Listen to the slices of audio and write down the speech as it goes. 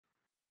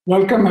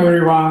Welcome,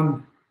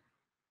 everyone.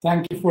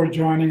 Thank you for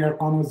joining our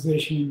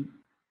conversation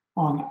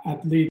on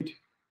Athlete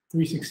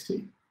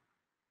 360.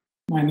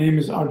 My name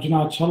is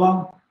Arjuna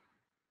Chala,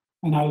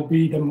 and I'll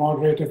be the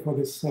moderator for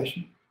this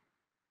session.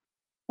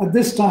 At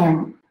this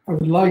time, I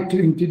would like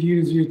to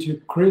introduce you to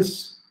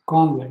Chris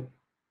Connelly.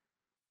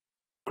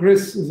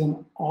 Chris is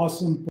an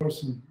awesome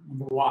person,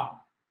 number one.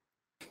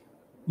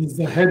 He's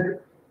the head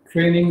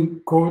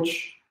training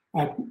coach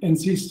at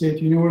NC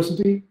State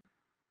University.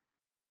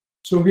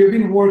 So we have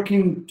been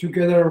working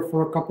together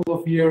for a couple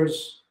of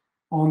years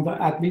on the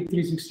Athlete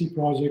 360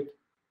 project.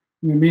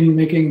 We've been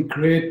making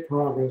great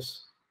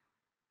progress.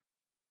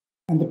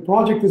 And the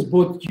project is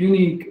both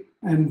unique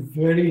and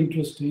very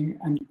interesting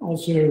and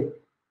also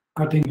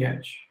cutting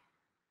edge.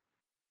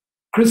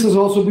 Chris has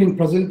also been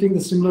presenting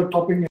the similar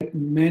topic at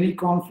many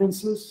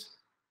conferences,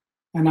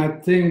 and I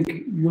think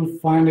you'll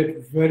find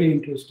it very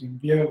interesting.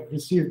 We have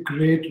received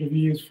great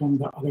reviews from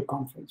the other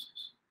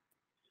conferences.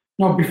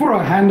 Now, before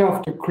I hand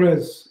off to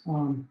Chris,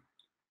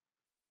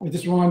 I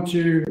just want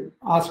to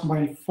ask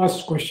my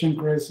first question,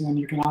 Chris, and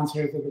you can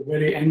answer it at the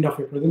very end of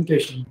your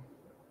presentation.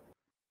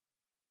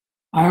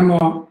 I'm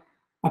an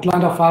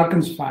Atlanta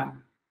Falcons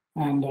fan,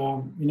 and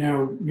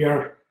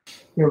we're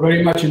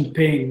very much in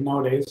pain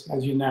nowadays,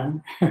 as you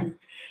know.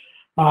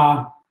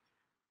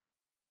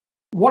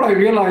 What I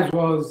realized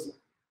was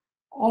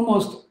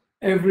almost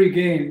every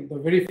game, the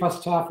very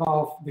first half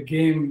of the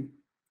game,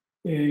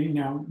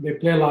 they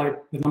play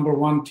like the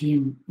 #1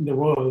 team in the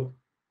world.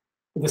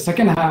 But the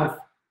second half,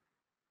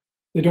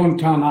 they don't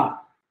turn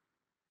up.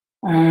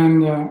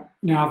 And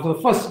after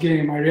the first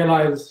game, I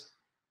realized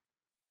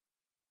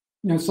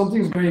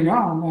something's going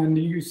on, and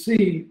you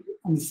see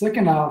in the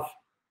second half,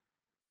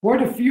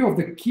 quite a few of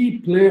the key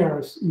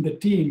players in the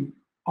team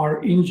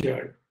are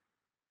injured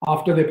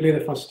after they play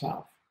the first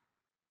half,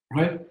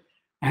 right?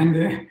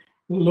 And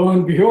lo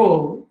and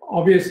behold,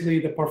 obviously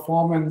the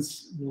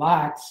performance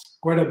lacks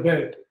quite a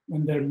bit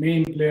when their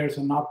main players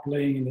are not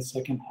playing in the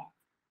second half,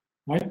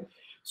 right?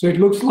 So it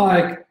looks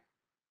like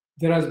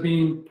there has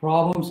been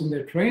problems in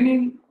their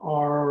training,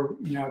 or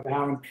they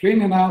haven't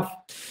trained enough,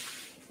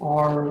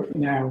 or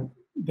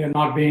they're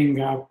not being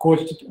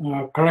coached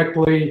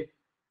correctly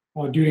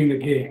during the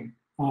game.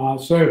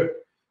 So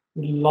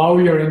we'd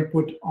love your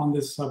input on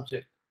this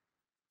subject.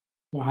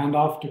 So hand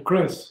off to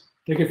Chris.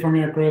 Take it from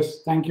here,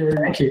 Chris. Thank you very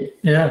much. Thank you.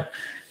 Yeah,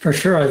 for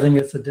sure. I think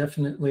it's a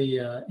definitely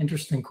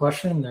interesting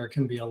question. There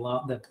can be a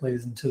lot that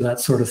plays into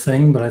that sort of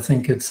thing, but I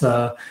think it's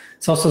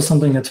also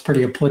something that's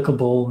pretty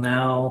applicable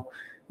now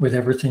with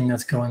everything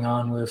that's going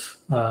on with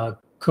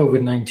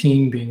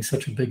COVID-19 being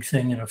such a big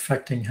thing and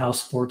affecting how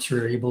sports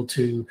are able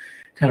to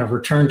kind of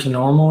return to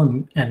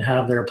normal and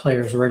have their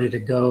players ready to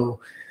go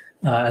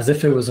as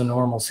if it was a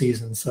normal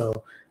season.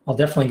 So I'll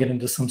definitely get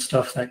into some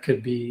stuff that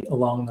could be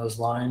along those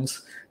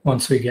lines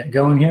once we get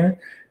going here.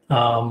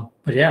 But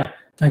yeah,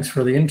 thanks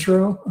for the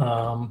intro,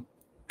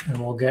 and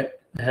we'll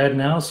get ahead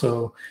now.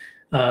 So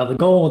the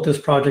goal with this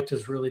project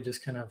is really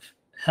just kind of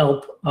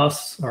help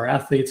us, our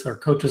athletes, our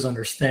coaches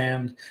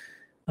understand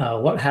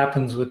what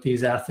happens with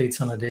these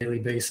athletes on a daily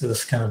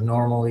basis, kind of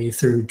normally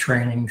through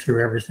training,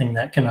 through everything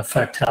that can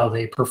affect how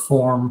they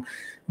perform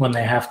when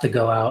they have to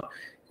go out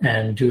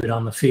and do it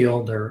on the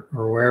field or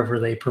wherever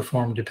they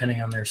perform,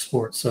 depending on their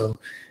sport. So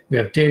we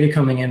have data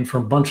coming in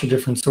from a bunch of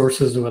different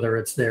sources, whether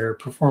it's their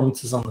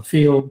performances on the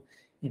field,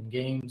 in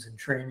games, in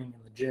training,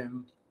 in the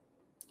gym,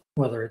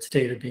 whether it's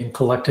data being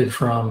collected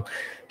from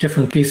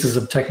different pieces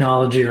of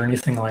technology or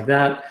anything like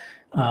that.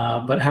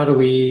 But how do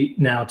we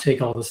now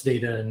take all this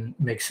data and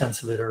make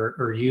sense of it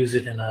or use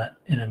it in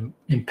an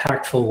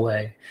impactful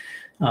way?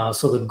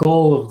 So the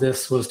goal of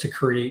this was to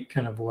create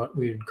kind of what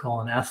we would call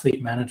an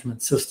athlete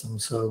management system.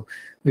 So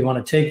we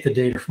want to take the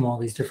data from all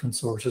these different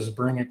sources,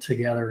 bring it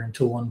together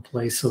into one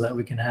place so that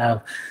we can have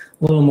a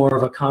little more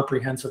of a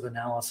comprehensive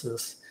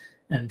analysis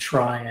and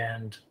try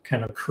and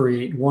kind of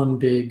create one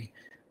big,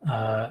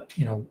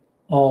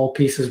 all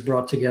pieces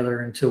brought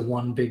together into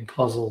one big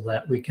puzzle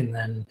that we can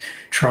then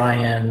try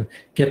and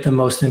get the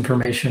most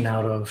information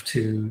out of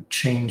to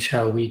change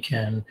how we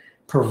can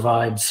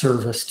provide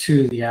service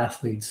to the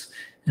athletes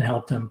and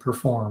help them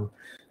perform.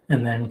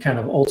 And then kind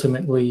of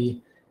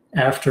ultimately,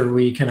 after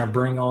we kind of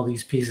bring all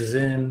these pieces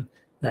in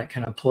that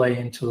kind of play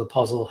into the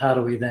puzzle, how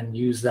do we then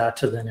use that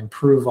to then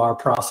improve our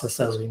process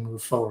as we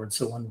move forward?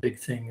 So one big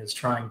thing is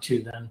trying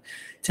to then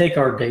take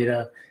our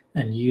data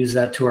and use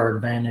that to our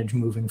advantage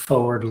moving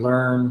forward,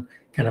 learn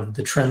kind of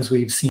the trends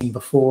we've seen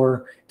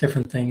before,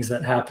 different things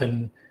that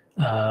happen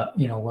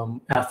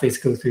when athletes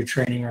go through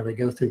training or they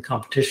go through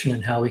competition,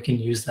 and how we can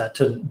use that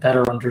to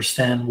better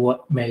understand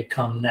what may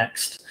come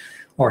next,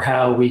 or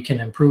how we can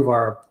improve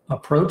our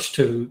approach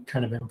to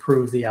kind of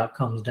improve the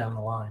outcomes down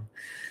the line.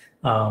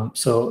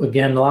 So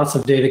again, lots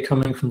of data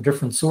coming from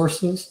different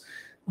sources.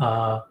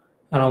 I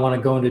don't want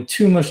to go into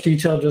too much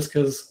detail just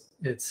because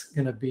it's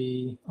going to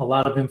be a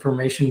lot of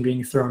information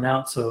being thrown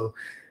out. So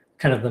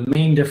kind of the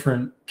main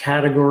different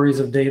categories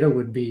of data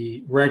would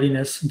be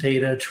readiness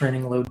data,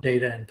 training load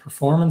data, and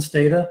performance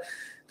data.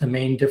 The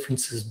main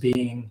differences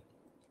being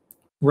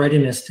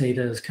readiness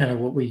data is kind of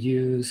what we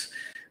use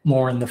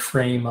more in the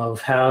frame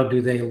of how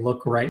do they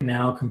look right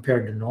now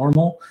compared to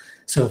normal.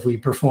 So if we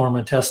perform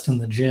a test in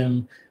the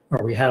gym,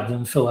 or we have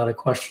them fill out a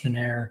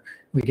questionnaire,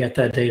 we get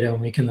that data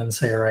and we can then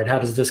say, all right, how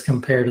does this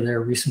compare to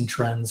their recent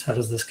trends? How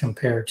does this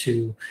compare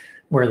to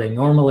where they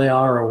normally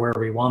are or where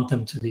we want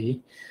them to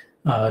be?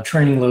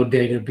 Training load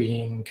data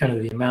being kind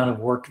of the amount of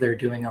work they're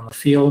doing on the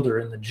field or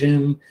in the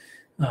gym,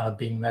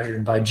 being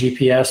measured by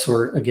GPS,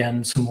 or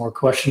again, some more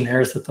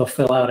questionnaires that they'll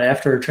fill out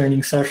after a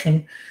training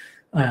session.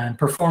 And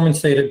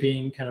performance data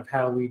being kind of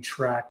how we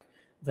track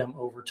them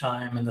over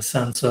time in the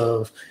sense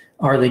of,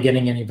 are they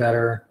getting any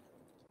better?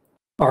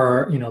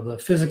 Are, you know, the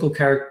physical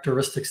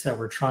characteristics that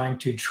we're trying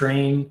to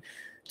train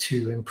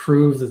to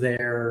improve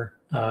their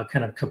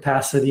kind of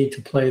capacity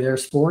to play their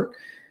sport,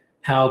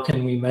 how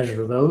can we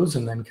measure those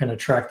and then kind of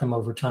track them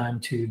over time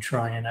to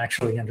try and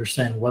actually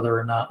understand whether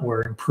or not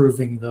we're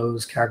improving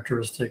those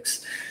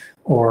characteristics,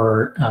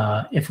 or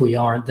if we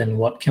aren't, then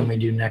what can we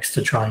do next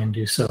to try and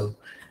do so.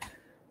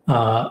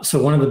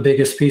 So one of the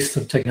biggest pieces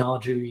of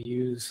technology we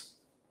use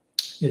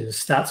is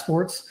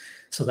StatSports.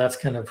 So that's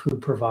kind of who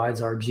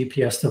provides our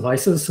GPS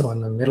devices. So in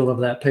the middle of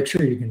that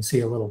picture, you can see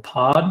a little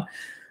pod.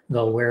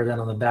 They'll wear that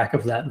on the back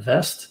of that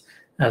vest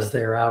as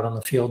they're out on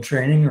the field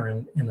training or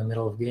in the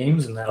middle of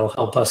games. And that'll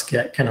help us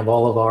get kind of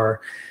all of our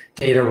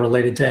data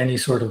related to any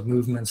sort of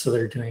movements that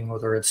they're doing,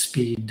 whether it's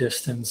speed,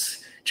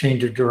 distance,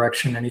 change of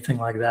direction, anything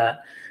like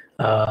that.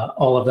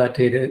 All of that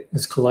data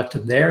is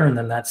collected there, and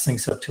then that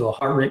syncs up to a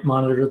heart rate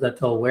monitor that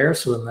they'll wear.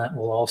 So then that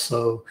will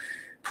also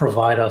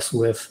provide us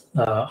with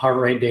heart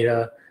rate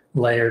data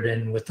layered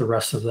in with the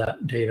rest of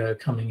that data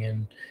coming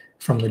in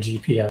from the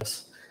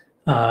GPS.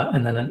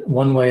 And then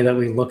one way that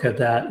we look at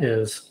that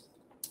is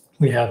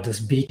we have this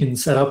beacon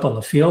set up on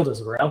the field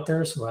as we're out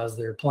there. So as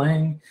they're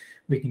playing,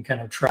 we can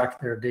kind of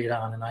track their data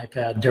on an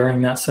iPad during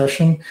that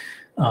session.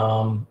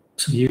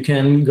 So you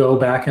can go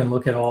back and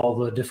look at all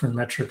the different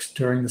metrics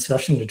during the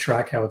session to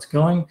track how it's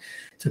going.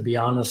 To be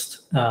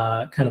honest,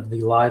 kind of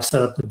the live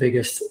setup, the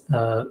biggest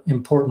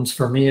importance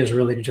for me is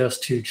really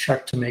just to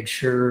check to make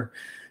sure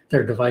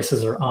their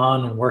devices are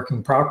on and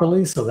working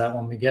properly, so that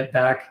when we get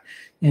back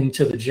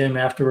into the gym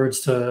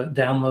afterwards to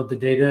download the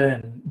data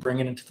and bring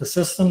it into the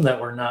system, that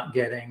we're not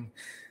getting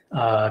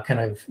kind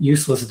of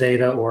useless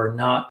data or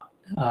not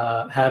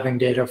having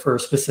data for a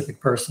specific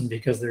person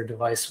because their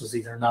device was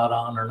either not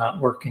on or not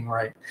working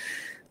right.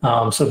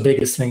 So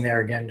biggest thing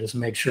there, again, just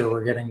make sure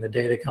we're getting the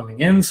data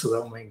coming in so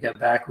that when we get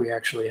back, we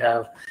actually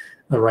have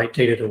the right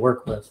data to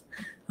work with.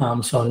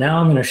 So now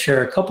I'm going to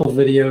share a couple of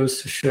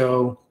videos to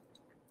show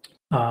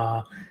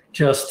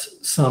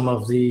just some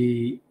of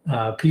the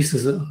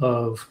pieces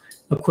of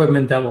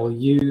equipment that we'll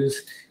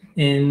use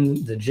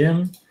in the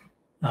gym.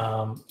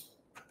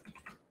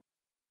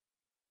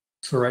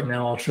 So right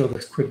now I'll show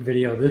this quick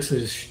video. This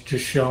is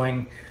just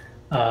showing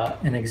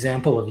an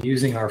example of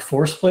using our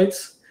force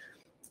plates.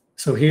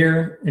 So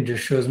here it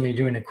just shows me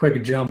doing a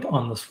quick jump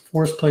on the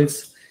force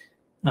plates.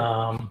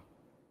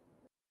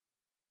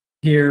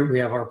 Here we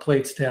have our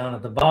plates down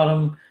at the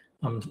bottom.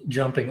 I'm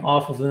jumping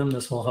off of them.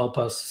 This will help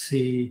us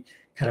see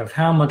kind of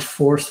how much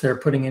force they're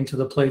putting into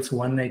the plates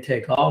when they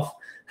take off,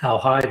 how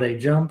high they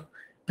jump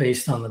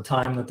based on the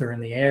time that they're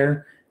in the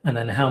air, and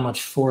then how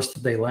much force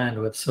that they land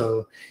with.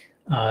 So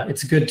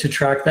it's good to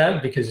track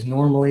that, because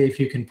normally if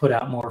you can put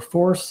out more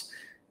force,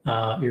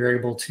 you're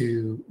able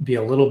to be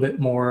a little bit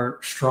more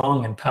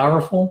strong and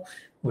powerful,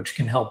 which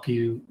can help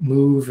you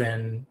move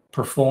and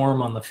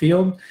perform on the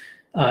field,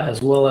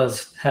 as well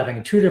as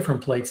having two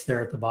different plates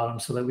there at the bottom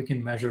so that we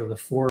can measure the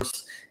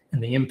force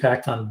and the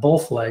impact on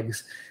both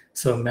legs.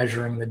 So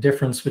measuring the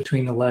difference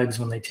between the legs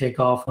when they take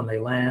off, when they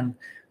land,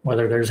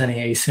 whether there's any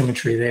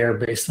asymmetry there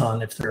based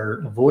on if they're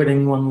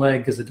avoiding one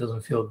leg because it doesn't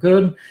feel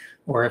good,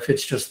 or if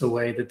it's just the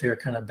way that they're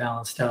kind of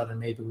balanced out and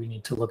maybe we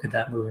need to look at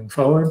that moving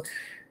forward.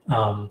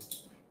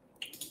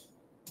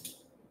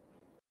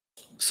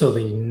 So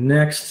the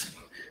next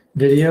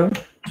video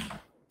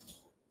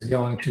is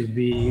going to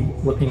be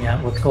looking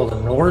at what's called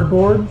a NORD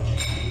board.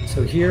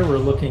 So here we're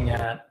looking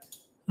at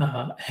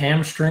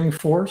hamstring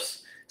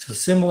force. So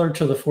similar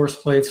to the force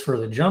plates for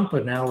the jump,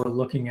 but now we're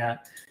looking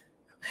at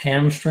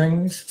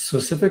hamstrings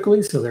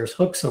specifically. So there's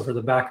hooks over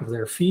the back of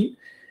their feet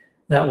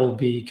that will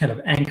be kind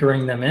of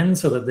anchoring them in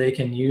so that they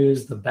can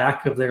use the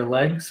back of their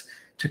legs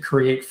to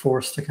create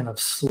force to kind of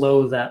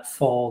slow that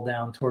fall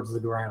down towards the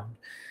ground.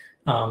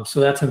 So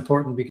that's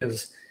important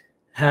because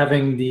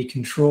having the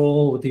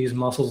control with these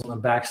muscles on the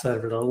backside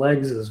of their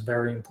legs is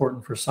very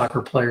important for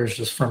soccer players,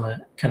 just from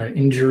a kind of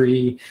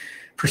injury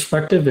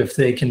perspective. If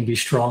they can be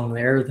strong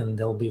there, then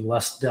they'll be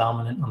less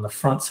dominant on the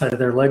front side of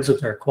their legs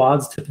with their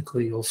quads.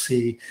 Typically, you'll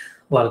see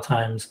a lot of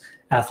times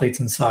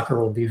athletes in soccer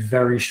will be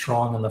very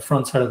strong on the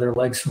front side of their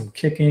legs from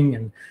kicking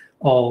and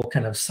all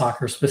kind of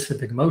soccer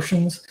specific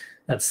motions.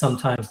 That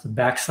sometimes the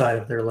backside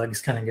of their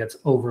legs kind of gets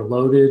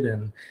overloaded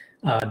and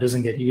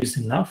doesn't get used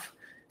enough.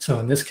 So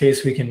in this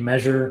case, we can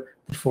measure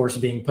the force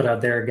being put out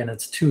there. Again,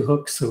 it's two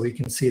hooks, so we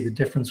can see the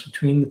difference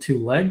between the two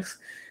legs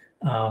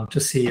to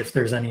see if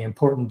there's any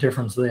important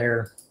difference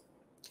there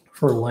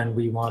for when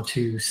we want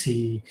to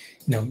see,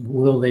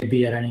 will they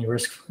be at any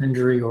risk for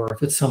injury, or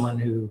if it's someone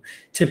who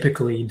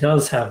typically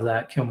does have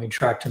that, can we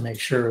track to make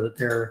sure that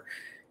they're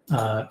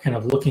kind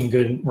of looking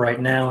good right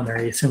now and their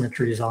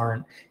asymmetries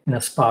aren't in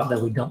a spot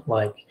that we don't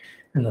like.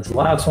 And this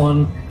last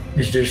one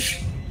is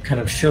just kind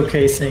of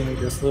showcasing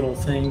this little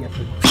thing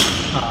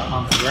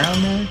on the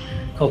ground there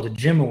called the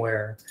gym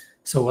aware.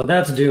 So what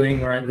that's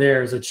doing right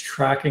there is it's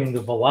tracking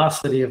the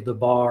velocity of the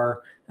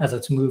bar as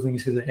it's moving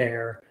through the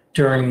air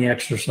during the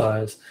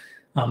exercise.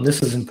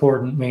 This is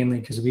important mainly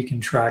because we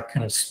can track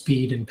kind of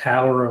speed and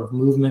power of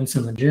movements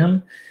in the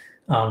gym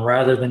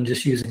rather than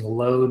just using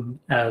load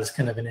as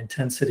kind of an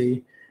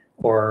intensity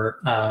or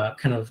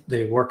kind of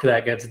the work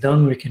that gets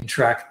done. We can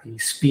track the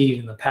speed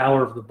and the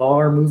power of the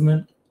bar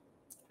movement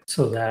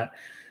so that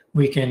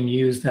we can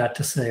use that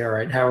to say, all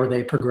right, how are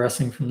they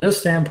progressing from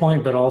this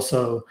standpoint, but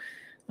also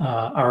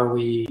are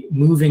we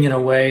moving in a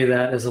way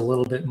that is a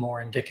little bit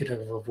more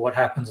indicative of what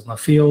happens in the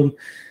field?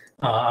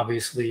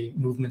 Obviously,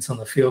 movements on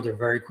the field are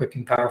very quick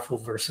and powerful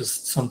versus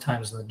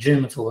sometimes in the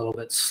gym, it's a little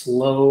bit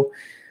slow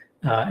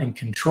and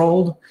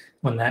controlled.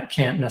 When that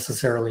can't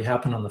necessarily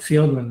happen on the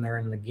field, when they're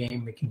in the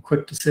game making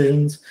quick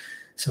decisions.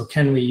 So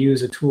can we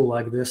use a tool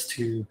like this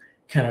to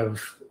kind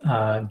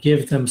of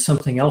give them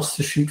something else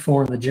to shoot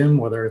for in the gym,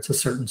 whether it's a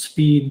certain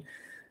speed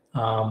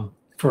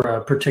for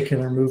a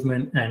particular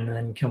movement, and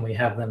then can we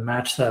have them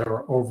match that,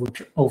 or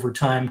over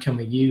time, can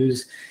we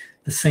use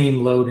the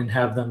same load and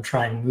have them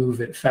try and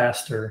move it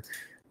faster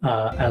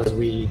as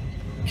we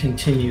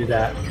continue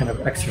that kind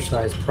of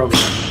exercise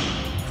program.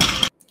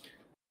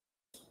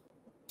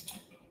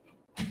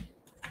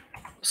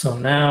 So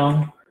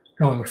now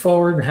going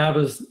forward, how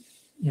does,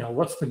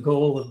 what's the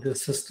goal of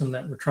this system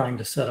that we're trying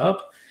to set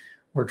up?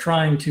 We're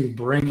trying to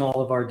bring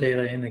all of our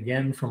data in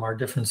again from our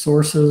different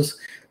sources,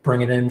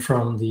 bring it in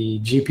from the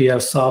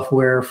GPS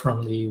software,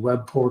 from the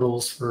web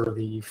portals for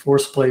the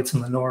force plates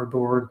and the NORAD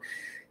board,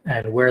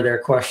 and where their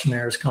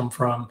questionnaires come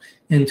from,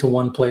 into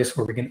one place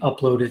where we can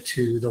upload it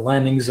to the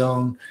landing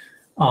zone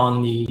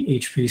on the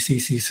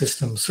HPCC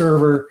system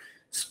server,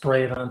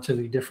 spray it onto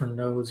the different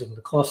nodes of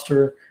the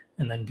cluster,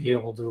 and then be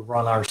able to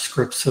run our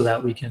scripts so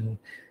that we can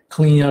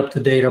clean up the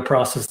data,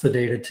 process the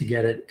data to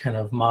get it kind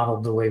of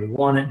modeled the way we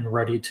want it and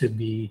ready to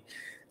be,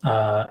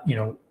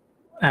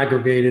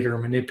 aggregated or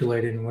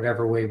manipulated in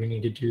whatever way we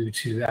need to do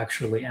to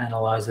actually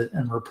analyze it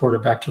and report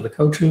it back to the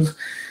coaches.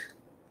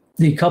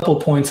 The couple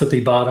points at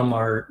the bottom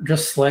are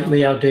just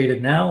slightly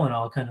outdated now, and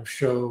I'll kind of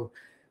show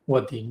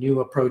what the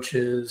new approach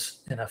is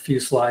in a few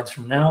slides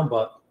from now.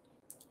 But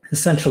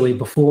essentially,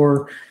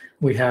 before,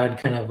 we had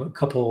kind of a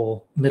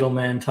couple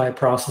middleman type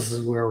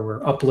processes where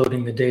we're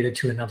uploading the data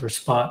to another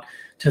spot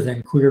to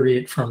then query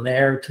it from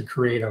there to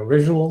create our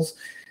visuals.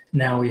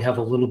 Now we have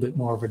a little bit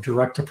more of a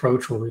direct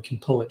approach where we can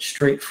pull it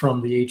straight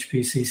from the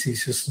HPCC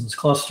systems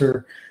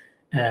cluster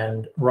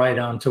and right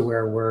onto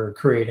where we're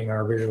creating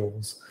our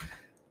visuals.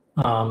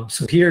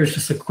 So here's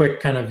just a quick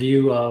kind of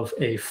view of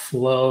a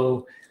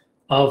flow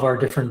of our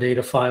different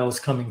data files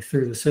coming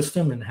through the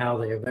system and how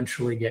they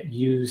eventually get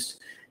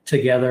used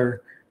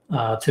together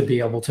to be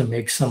able to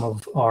make some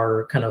of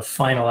our kind of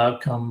final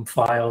outcome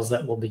files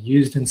that will be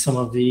used in some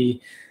of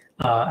the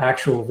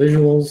actual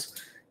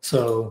visuals.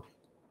 So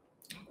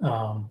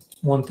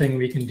one thing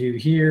we can do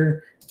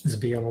here is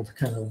be able to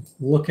kind of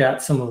look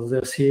at some of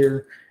this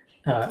here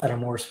at a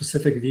more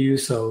specific view.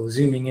 So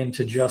zooming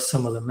into just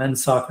some of the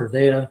men's soccer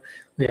data,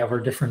 we have our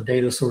different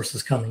data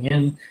sources coming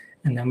in,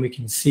 and then we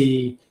can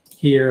see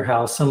here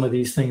how some of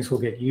these things will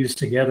get used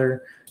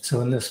together.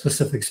 So in this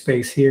specific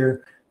space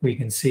here, we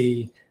can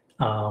see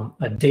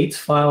a dates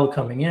file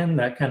coming in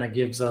that kind of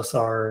gives us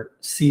our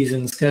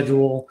season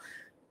schedule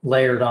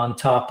layered on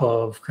top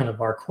of kind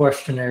of our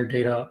questionnaire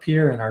data up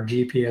here and our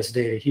GPS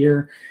data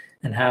here,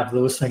 and have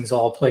those things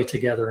all play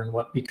together in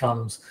what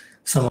becomes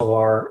some of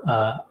our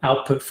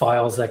output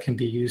files that can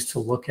be used to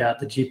look at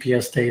the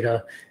GPS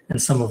data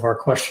and some of our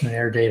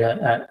questionnaire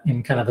data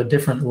in kind of a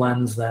different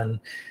lens than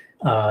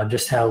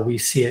just how we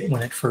see it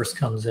when it first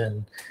comes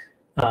in.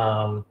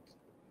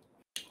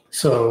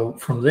 So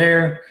from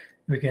there,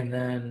 we can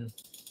then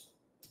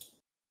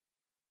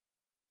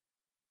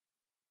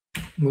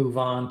move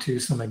on to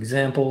some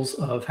examples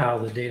of how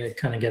the data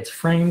kind of gets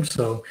framed.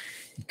 So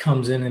it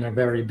comes in a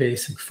very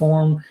basic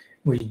form.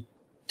 We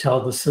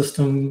tell the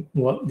system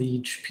what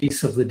each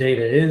piece of the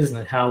data is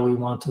and how we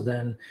want to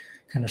then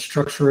kind of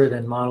structure it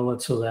and model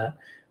it so that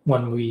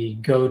when we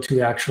go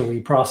to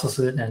actually process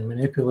it and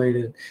manipulate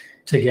it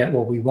to get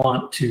what we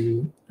want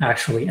to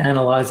actually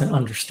analyze and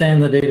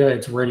understand the data,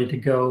 it's ready to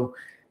go.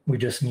 We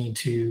just need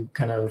to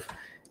kind of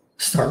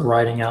start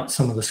writing out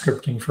some of the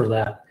scripting for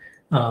that.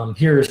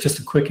 Here is just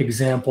a quick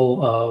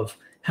example of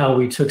how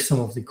we took some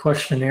of the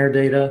questionnaire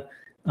data,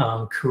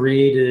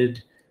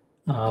 created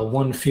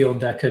one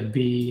field that could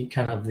be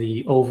kind of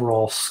the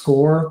overall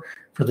score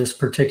for this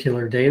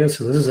particular data.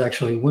 So this is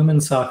actually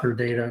women's soccer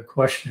data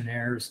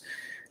questionnaires,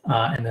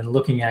 and then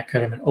looking at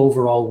kind of an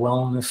overall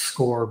wellness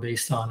score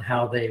based on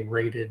how they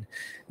rated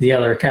the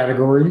other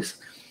categories.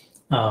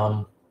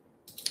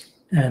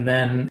 and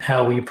then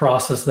how we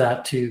process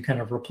that to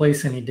kind of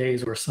replace any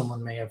days where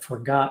someone may have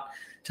forgot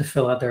to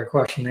fill out their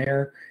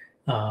questionnaire.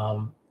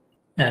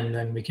 And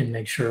then we can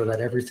make sure that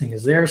everything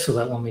is there so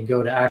that when we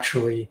go to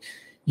actually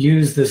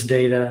use this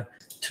data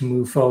to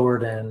move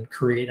forward and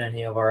create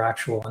any of our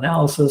actual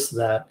analysis,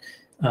 that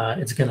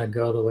it's going to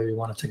go the way we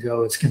want it to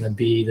go. It's going to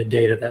be the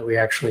data that we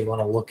actually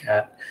want to look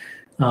at.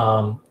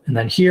 And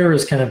then here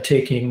is kind of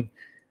taking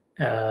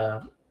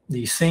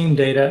the same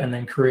data and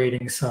then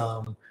creating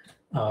some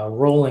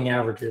rolling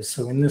averages.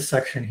 So in this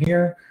section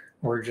here,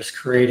 we're just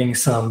creating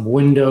some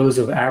windows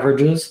of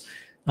averages,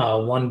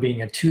 one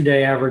being a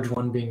 2-day average,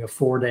 one being a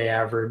 4-day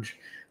average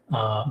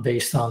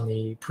based on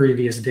the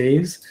previous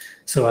days.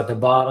 So at the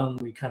bottom,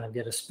 we kind of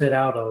get a spit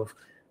out of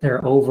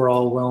their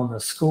overall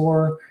wellness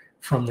score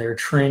from their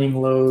training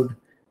load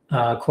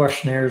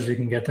questionnaires. We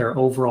can get their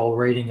overall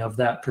rating of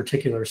that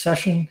particular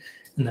session,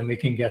 and then we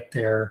can get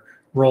their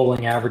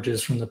rolling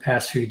averages from the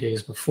past few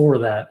days before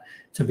that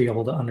to be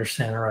able to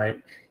understand, all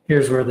right,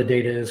 here's where the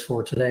data is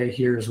for today,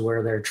 here's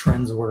where their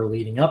trends were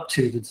leading up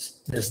to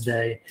this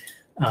day.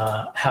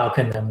 How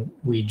can then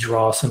we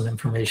draw some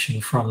information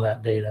from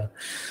that data?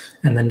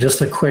 And then just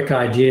a quick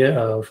idea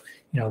of,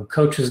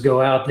 coaches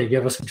go out, they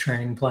give us a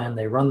training plan,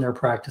 they run their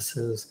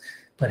practices,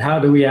 but how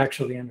do we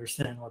actually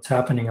understand what's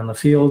happening on the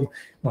field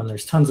when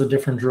there's tons of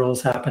different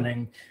drills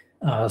happening,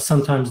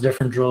 sometimes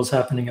different drills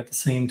happening at the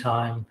same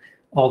time?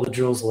 All the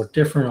drills look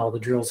different, all the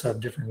drills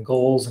have different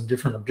goals and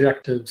different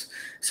objectives.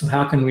 So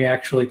how can we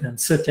actually then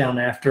sit down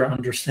after,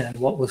 understand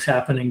what was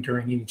happening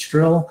during each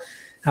drill?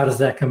 How does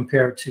that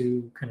compare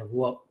to kind of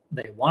what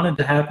they wanted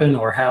to happen,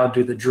 or how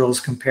do the drills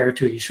compare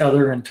to each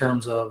other in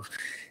terms of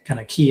kind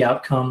of key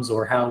outcomes,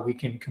 or how we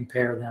can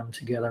compare them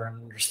together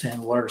and understand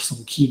what are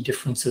some key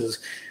differences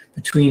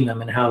between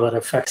them and how that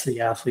affects the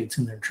athletes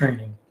in their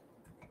training.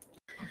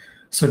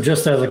 So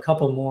just as a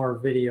couple more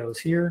videos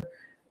here,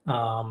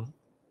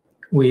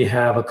 we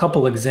have a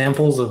couple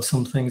examples of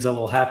some things that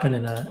will happen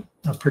in a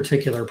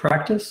particular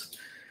practice.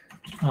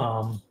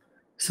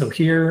 So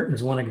here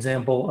is one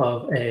example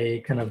of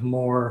a kind of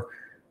more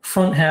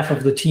front half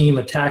of the team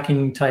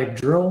attacking type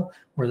drill,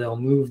 where they'll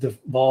move the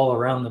ball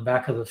around the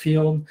back of the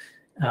field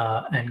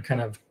and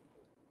kind of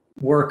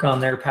work on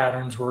their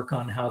patterns, work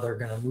on how they're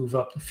going to move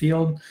up the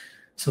field.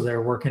 So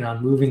they're working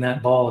on moving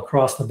that ball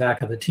across the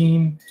back of the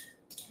team.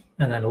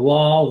 And then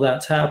while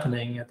that's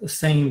happening at the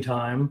same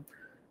time,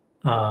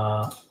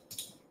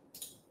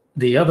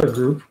 the other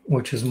group,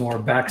 which is more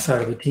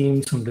backside of the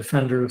team, some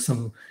defenders,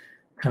 some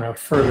kind of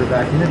further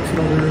back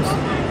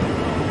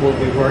midfielders, will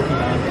be working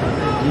on kind of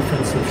their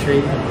defensive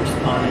shape and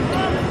responding to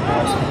the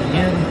balls coming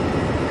in,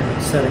 kind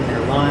of setting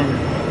their line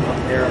and what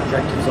their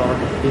objectives are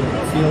going to be in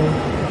the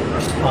field,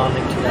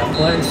 responding to that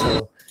play.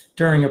 So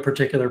during a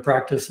particular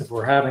practice, if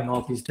we're having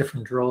all these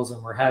different drills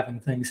and we're having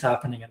things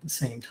happening at the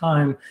same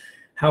time,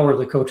 how are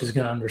the coaches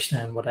going to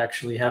understand what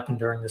actually happened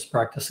during this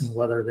practice and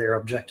whether their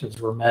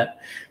objectives were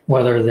met,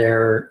 whether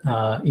their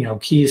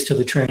keys to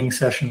the training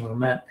session were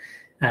met,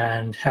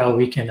 and how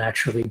we can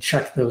actually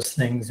check those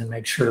things and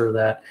make sure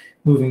that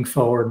moving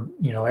forward,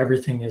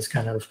 everything is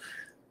kind of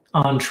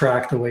on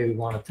track the way we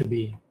want it to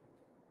be.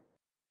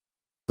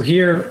 So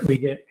here we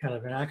get kind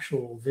of an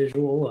actual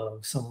visual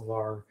of some of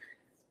our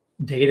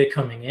data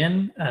coming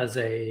in as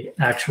a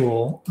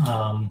actual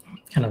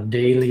kind of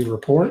daily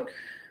report.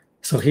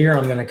 So here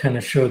I'm going to kind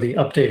of show the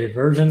updated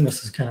version.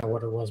 This is kind of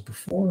what it was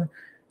before,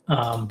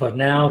 but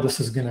now this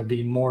is going to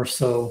be more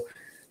so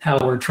how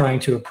we're trying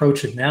to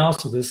approach it now.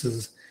 So this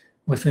is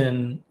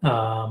within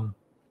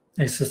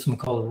a system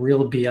called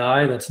Real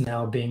BI that's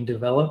now being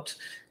developed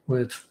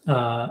with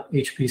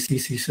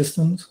HPCC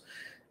systems.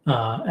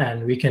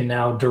 And we can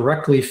now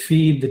directly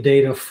feed the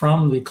data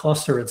from the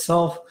cluster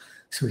itself.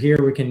 So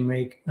here we can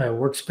make a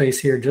workspace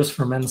here just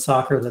for men's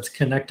soccer that's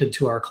connected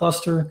to our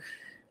cluster.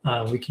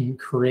 We can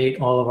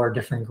create all of our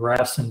different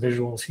graphs and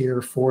visuals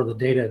here for the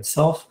data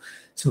itself.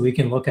 So we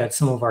can look at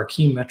some of our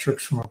key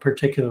metrics from a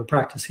particular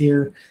practice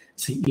here,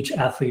 see each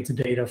athlete's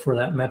data for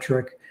that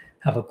metric,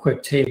 have a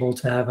quick table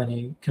to have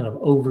any kind of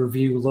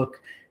overview look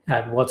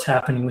at what's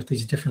happening with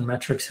these different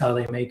metrics, how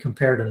they may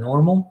compare to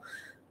normal.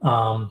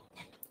 And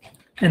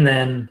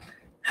then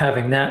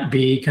having that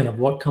be kind of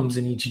what comes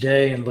in each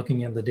day and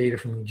looking at the data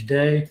from each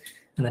day,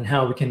 and then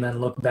how we can then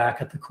look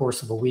back at the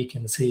course of a week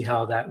and see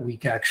how that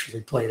week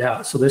actually played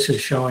out. So this is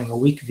showing a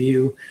week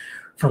view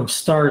from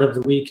start of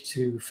the week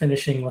to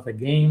finishing with a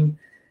game,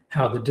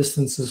 how the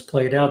distances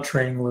played out,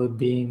 training load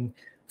being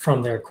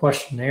from their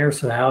questionnaire,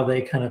 so how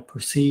they kind of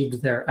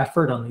perceived their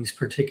effort on these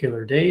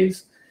particular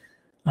days,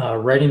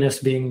 readiness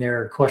being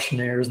their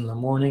questionnaires in the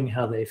morning,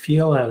 how they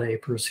feel, how they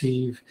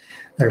perceive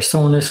their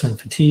soreness and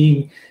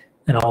fatigue,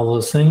 and all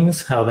those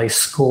things, how they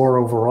score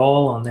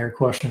overall on their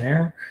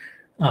questionnaire,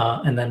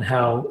 and then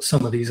how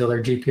some of these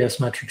other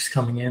GPS metrics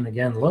coming in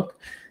again look.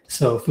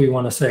 So if we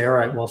want to say, all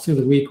right, well, through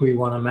the week, we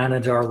want to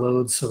manage our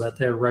loads so that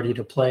they're ready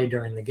to play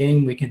during the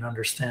game, we can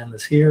understand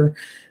this here.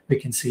 We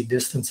can see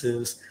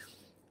distances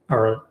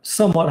are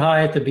somewhat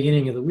high at the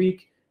beginning of the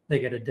week. They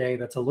get a day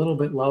that's a little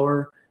bit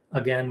lower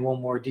again,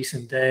 one more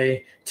decent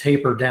day,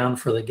 taper down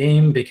for the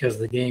game, because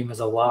the game is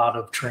a lot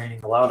of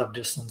training, a lot of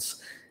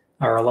distance,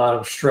 or a lot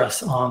of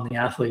stress on the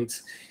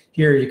athletes.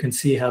 Here you can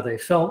see how they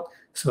felt.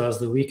 So as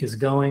the week is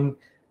going,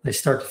 they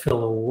start to feel a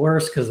little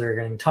worse because they're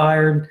getting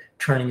tired.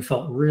 Training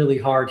felt really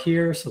hard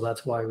here, so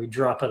that's why we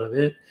drop it a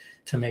bit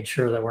to make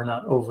sure that we're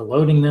not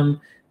overloading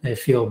them. They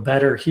feel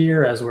better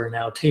here as we're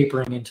now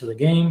tapering into the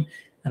game.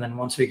 And then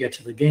once we get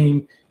to the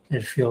game,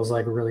 it feels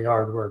like really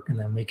hard work. And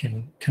then we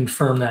can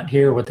confirm that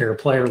here with their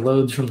player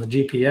loads from the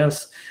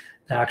GPS,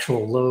 the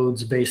actual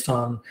loads based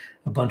on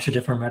a bunch of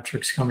different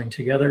metrics coming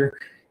together.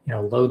 You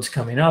know, loads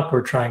coming up,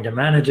 we're trying to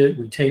manage it.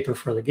 We taper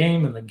for the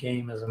game, and the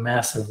game is a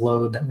massive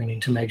load that we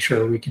need to make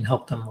sure we can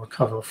help them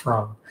recover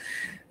from.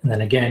 And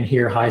then again,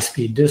 here, high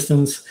speed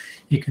distance,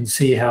 you can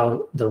see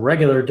how the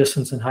regular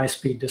distance and high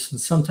speed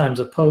distance sometimes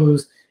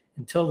oppose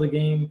until the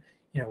game.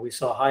 You know, we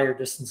saw higher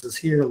distances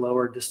here,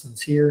 lower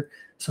distance here.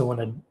 So when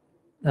an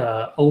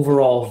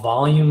overall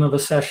volume of a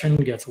session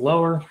gets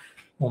lower,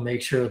 we'll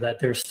make sure that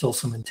there's still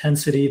some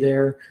intensity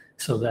there,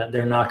 so that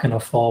they're not going to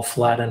fall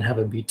flat and have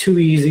it be too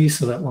easy,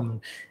 so that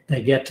when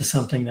they get to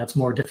something that's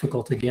more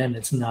difficult again,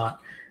 it's not,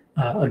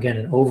 again,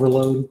 an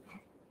overload.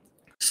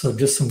 So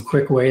just some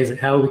quick ways at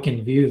how we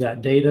can view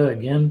that data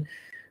again,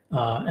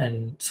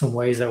 and some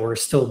ways that we're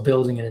still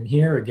building it in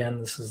here. Again,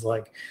 this is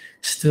like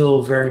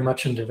still very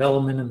much in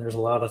development, and there's a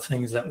lot of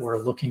things that we're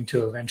looking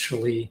to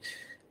eventually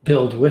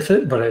build with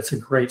it, but it's a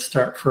great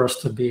start for us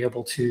to be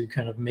able to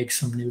kind of make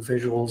some new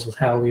visuals with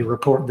how we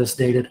report this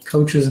data to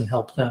coaches and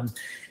help them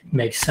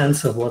make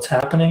sense of what's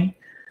happening.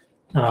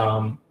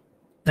 And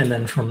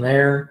then from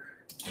there,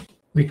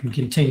 we can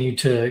continue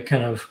to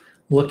kind of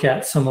look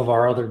at some of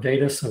our other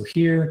data. So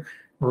here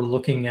we're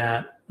looking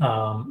at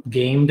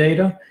game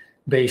data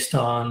based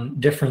on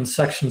different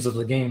sections of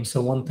the game.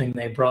 So one thing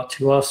they brought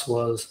to us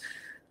was,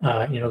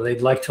 you know,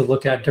 they'd like to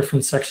look at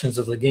different sections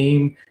of the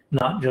game,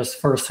 not just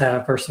first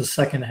half versus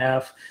second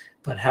half,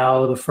 but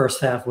how the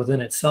first half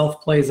within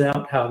itself plays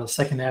out, how the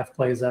second half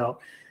plays out,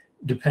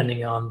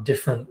 depending on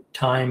different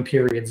time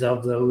periods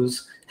of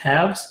those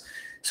halves.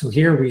 So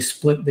here we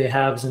split the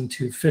halves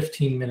into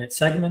 15-minute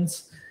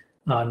segments.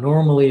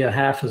 Normally a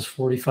half is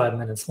 45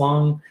 minutes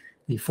long.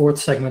 The fourth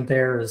segment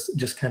there is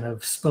just kind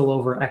of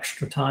spillover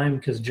extra time,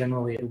 because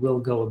generally it will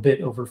go a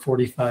bit over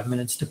 45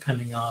 minutes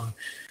depending on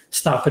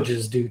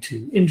stoppages due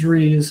to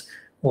injuries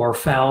or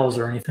fouls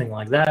or anything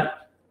like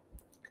that.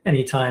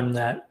 Anytime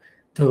that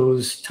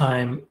those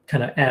time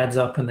kind of adds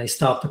up and they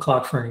stop the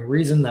clock for any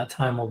reason, that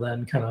time will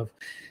then kind of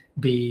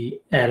be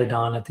added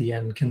on at the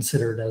end,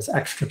 considered as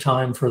extra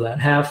time for that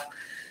half.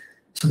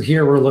 So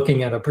here we're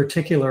looking at a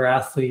particular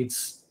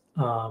athlete's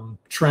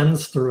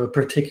trends through a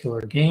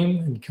particular game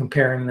and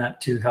comparing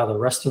that to how the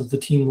rest of the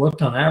team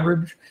looked on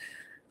average.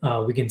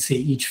 We can see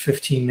each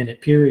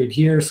 15-minute period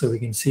here, so we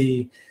can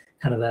see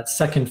kind of that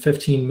second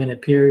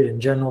 15-minute period.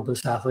 In general,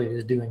 this athlete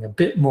is doing a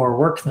bit more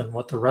work than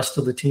what the rest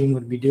of the team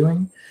would be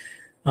doing,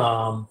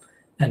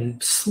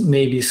 and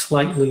maybe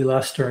slightly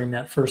less during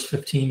that first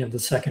 15 of the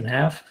second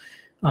half.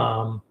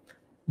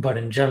 But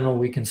in general,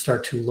 we can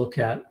start to look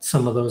at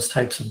some of those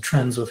types of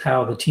trends with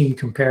how the team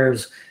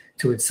compares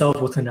to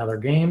itself within other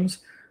games,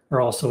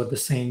 or also at the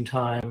same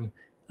time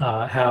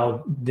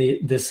how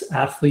this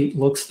athlete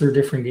looks through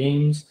different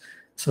games.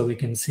 So we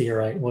can see, all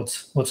right,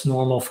 what's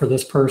normal for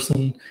this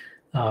person,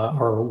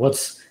 or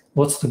what's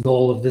the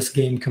goal of this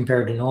game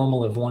compared to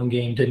normal. If one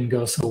game didn't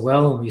go so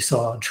well and we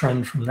saw a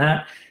trend from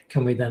that,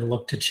 can we then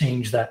look to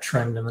change that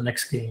trend in the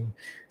next game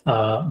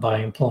by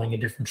employing a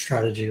different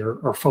strategy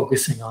or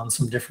focusing on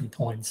some different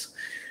points.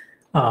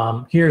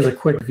 Here's a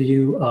quick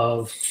view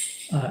of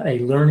a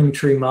learning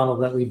tree model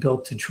that we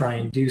built to try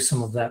and do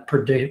some of that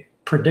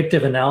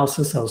predictive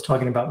analysis I was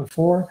talking about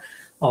before.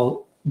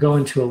 I'll go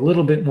into a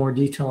little bit more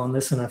detail on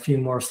this in a few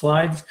more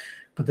slides,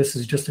 but this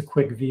is just a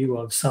quick view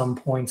of some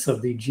points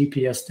of the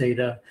GPS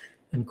data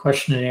and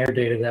questionnaire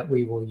data that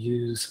we will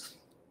use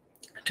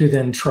to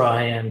then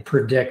try and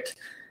predict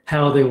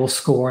how they will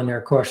score in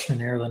their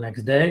questionnaire the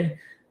next day.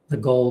 The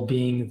goal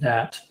being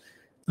that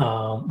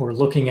we're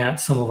looking at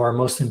some of our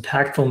most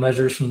impactful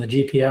measures from the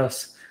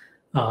GPS,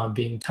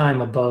 being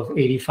time above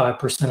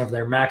 85% of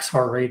their max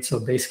heart rate. So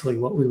basically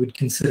what we would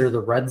consider the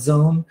red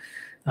zone,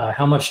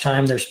 how much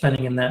time they're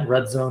spending in that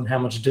red zone, how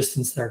much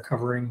distance they're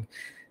covering,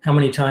 how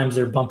many times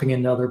they're bumping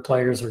into other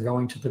players or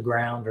going to the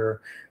ground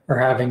or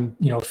having,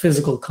 you know,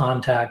 physical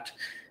contact,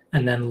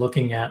 and then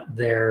looking at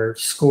their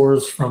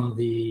scores from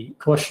the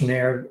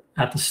questionnaire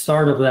at the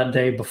start of that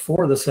day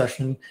before the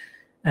session,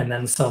 and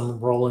then some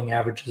rolling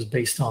averages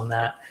based on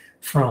that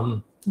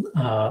from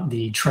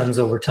the trends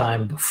over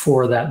time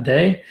before that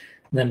day,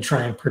 then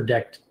try and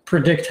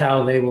predict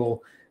how they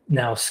will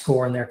now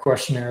score in their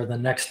questionnaire the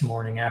next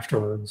morning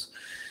afterwards.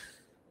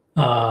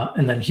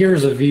 And then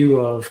here's a view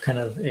of kind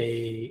of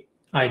a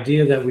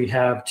idea that we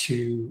have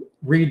to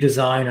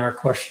redesign our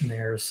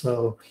questionnaires.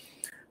 So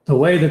the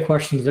way the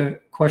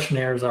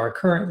questionnaires are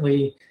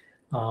currently,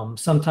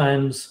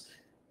 sometimes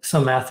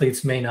some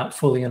athletes may not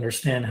fully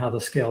understand how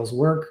the scales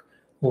work,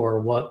 or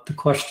what the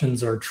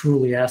questions are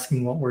truly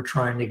asking, what we're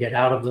trying to get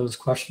out of those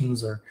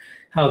questions, or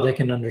how they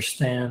can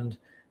understand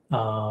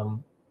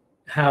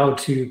how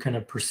to kind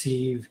of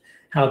perceive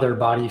how their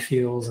body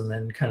feels, and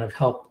then kind of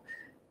help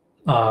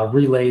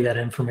relay that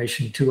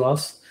information to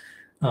us.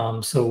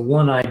 So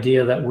one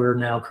idea that we're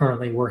now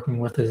currently working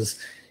with is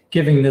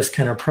giving this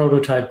kind of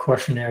prototype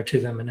questionnaire to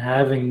them and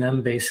having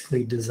them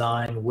basically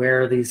design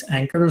where these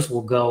anchors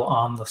will go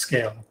on the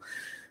scale.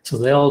 So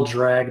they'll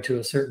drag to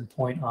a certain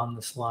point on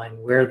this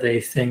line where they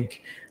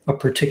think a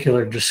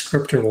particular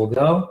descriptor will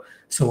go.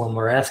 So when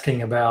we're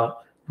asking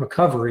about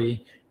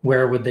recovery,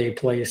 where would they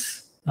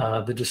place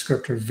the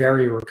descriptor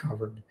very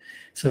recovered?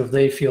 So if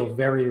they feel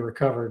very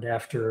recovered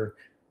after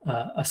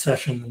a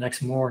session the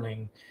next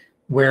morning,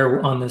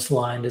 where on this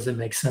line does it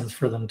make sense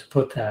for them to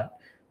put that?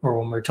 Or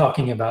when we're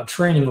talking about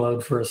training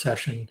load for a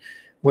session,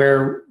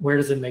 where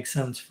does it make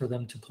sense for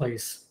them to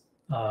place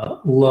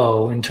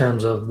low in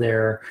terms of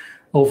their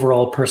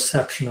overall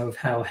perception of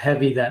how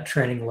heavy that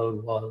training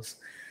load was?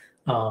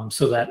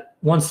 So that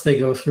once they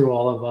go through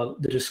all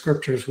of the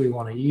descriptors we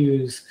want to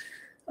use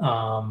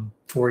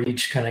for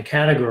each kind of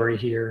category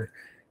here,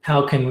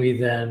 how can we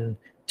then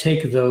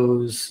take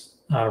those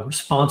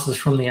responses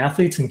from the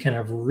athletes and kind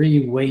of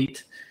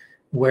re-weight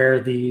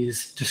where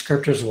these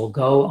descriptors will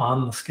go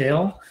on the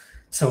scale?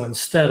 So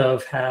instead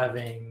of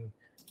having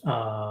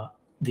all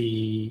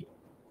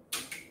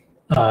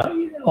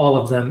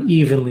of them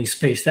evenly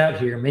spaced out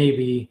here,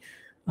 maybe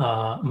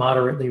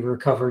moderately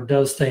recovered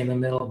does stay in the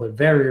middle, but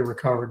very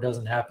recovered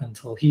doesn't happen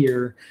until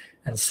here,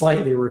 and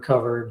slightly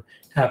recovered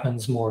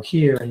happens more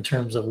here in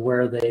terms of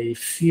where they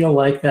feel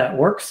like that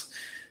works,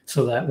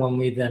 so that when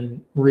we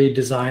then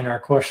redesign our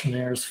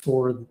questionnaires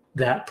for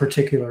that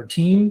particular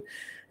team,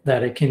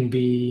 that it can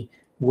be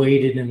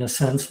weighted in a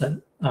sense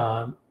that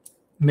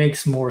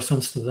makes more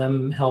sense to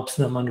them, helps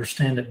them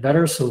understand it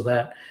better, so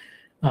that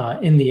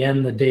in the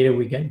end, the data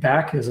we get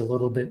back is a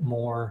little bit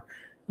more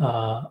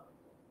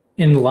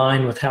in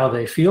line with how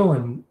they feel,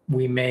 and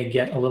we may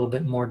get a little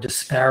bit more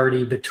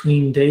disparity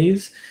between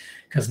days,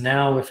 because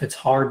now if it's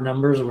hard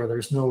numbers where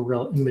there's no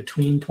real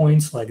in-between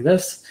points like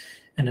this,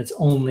 and it's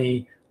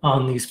only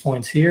on these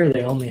points here,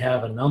 they only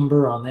have a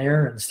number on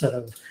there instead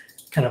of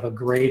kind of a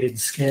graded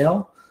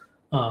scale,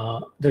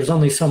 there's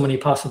only so many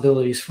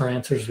possibilities for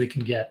answers we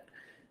can get.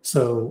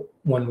 So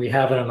when we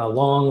have it on a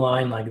long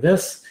line like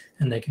this,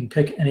 and they can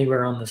pick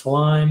anywhere on this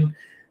line,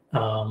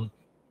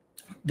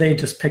 they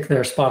just pick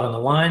their spot on the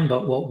line,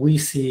 but what we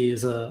see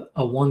is a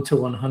 1 to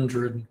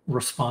 100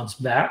 response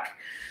back.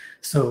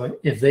 So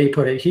if they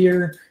put it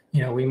here,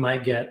 we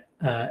might get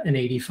an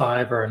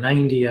 85 or a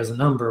 90 as a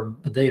number,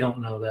 but they don't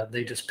know that.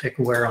 They just pick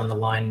where on the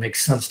line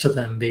makes sense to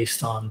them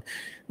based on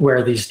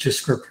where these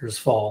descriptors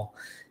fall.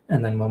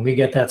 And then when we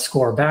get that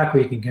score back,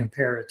 we can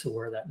compare it to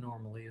where that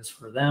normally is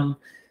for them,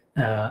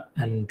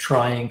 and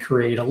try and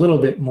create a little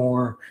bit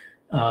more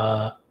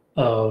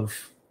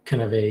of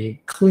kind of a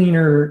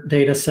cleaner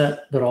data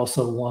set, but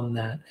also one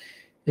that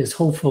is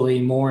hopefully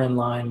more in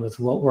line with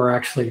what we're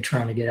actually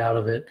trying to get out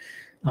of it,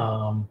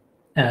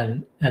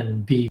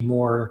 and be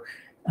more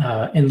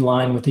in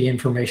line with the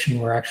information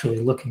we're actually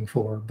looking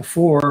for.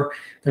 Before,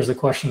 there's a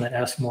question that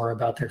asks more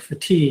about their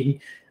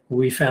fatigue.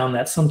 We found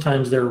that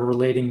sometimes they're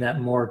relating that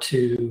more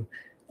to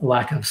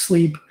lack of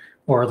sleep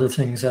or other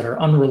things that are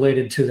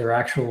unrelated to their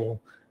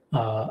actual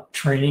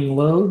training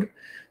load.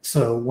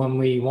 So when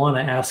we want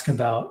to ask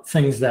about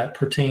things that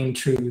pertain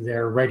to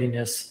their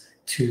readiness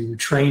to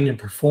train and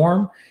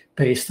perform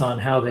based on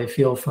how they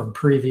feel from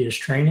previous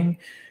training,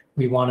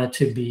 we want it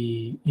to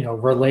be,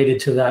 related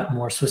to that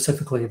more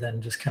specifically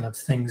than just kind of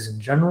things in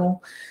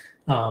general.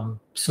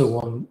 So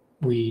when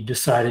we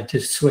decided to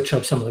switch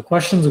up some of the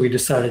questions, we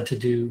decided to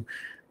do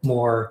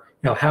more,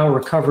 how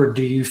recovered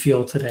do you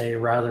feel today,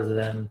 rather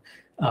than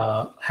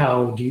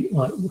how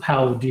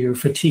do your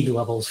fatigue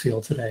levels feel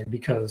today,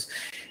 because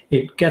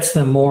it gets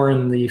them more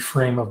in the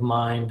frame of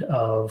mind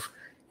of,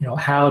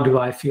 how do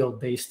I feel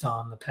based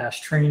on the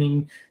past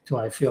training? Do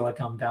I feel like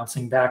I'm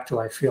bouncing back? Do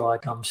I feel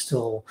like I'm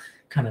still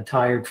kind of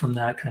tired from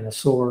that, kind of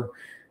sore?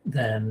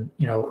 Then,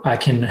 I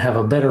can have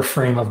a better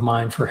frame of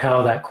mind for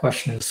how that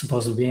question is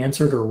supposed to be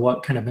answered, or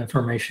what kind of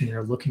information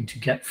they're looking to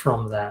get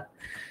from that.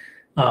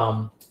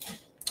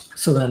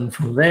 So then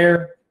from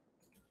there,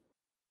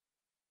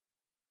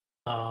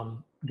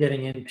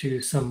 getting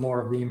into some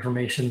more of the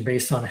information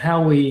based on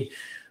how we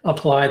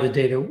apply the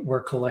data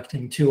we're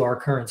collecting to our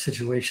current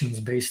situations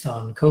based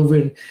on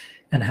COVID,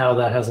 and how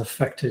that has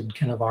affected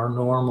kind of our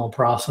normal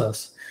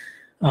process.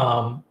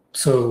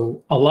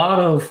 So a lot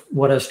of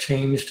what has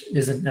changed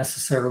isn't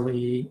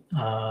necessarily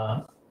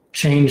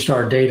changed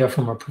our data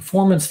from a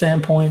performance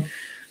standpoint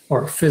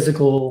or a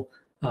physical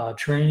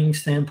training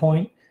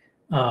standpoint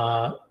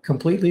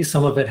completely.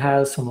 Some of it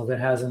has, some of it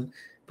hasn't.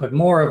 But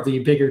more of the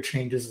bigger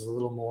changes is a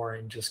little more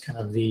in just kind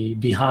of the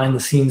behind the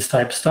scenes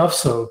type stuff.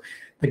 So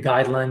the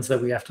guidelines that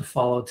we have to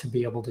follow to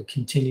be able to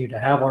continue to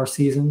have our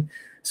season.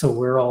 So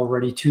we're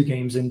already 2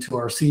 games into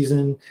our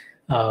season.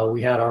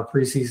 We had our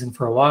preseason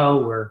for a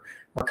while. We're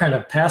kind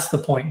of past the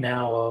point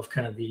now of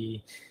kind of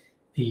the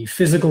the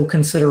physical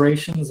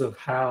considerations of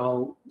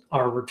how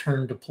our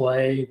return to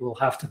play will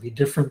have to be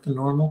different than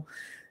normal.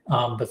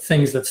 But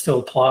things that still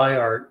apply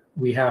are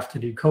we have to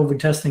do COVID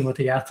testing with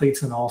the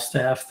athletes and all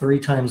staff 3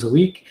 times a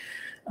week.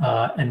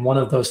 And one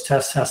of those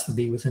tests has to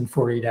be within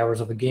 48 hours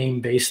of a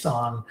game based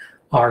on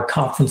our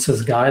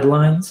conference's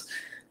guidelines.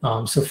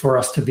 So for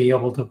us to be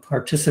able to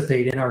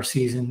participate in our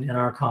season, in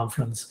our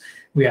conference,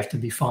 we have to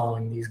be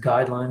following these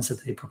guidelines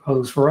that they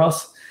propose for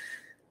us.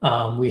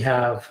 We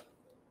have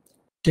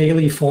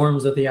daily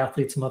forms that the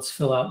athletes must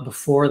fill out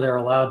before they're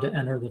allowed to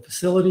enter the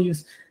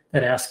facilities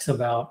that asks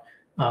about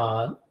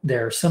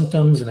their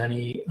symptoms and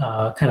any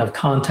kind of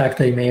contact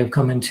they may have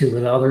come into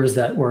with others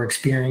that were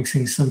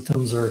experiencing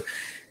symptoms or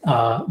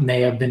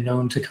may have been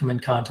known to come in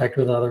contact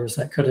with others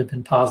that could have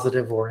been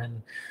positive or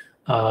in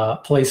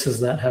places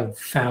that have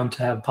found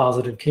to have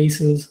positive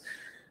cases.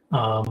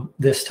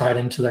 This tied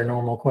into their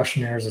normal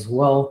questionnaires as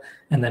well.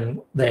 And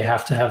then they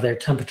have to have their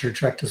temperature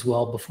checked as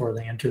well before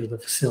they enter the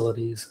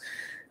facilities.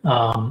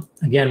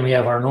 Again, we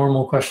have our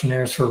normal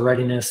questionnaires for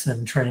readiness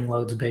and training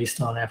loads based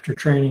on after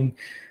training.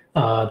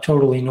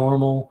 Totally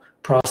normal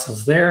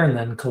process there, and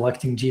then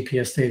collecting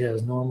GPS data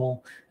is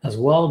normal as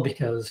well,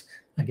 because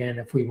again,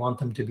 if we want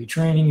them to be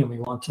training and we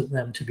want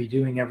them to be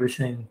doing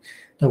everything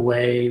the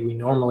way we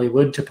normally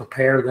would to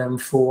prepare them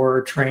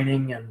for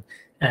training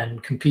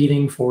and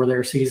competing for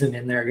their season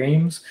in their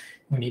games,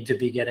 we need to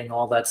be getting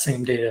all that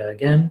same data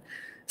again.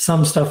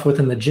 Some stuff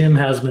within the gym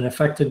has been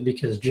affected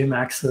because gym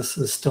access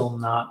is still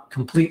not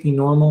completely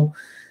normal.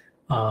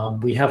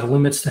 We have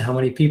limits to how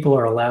many people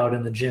are allowed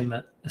in the gym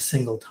at a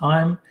single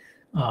time.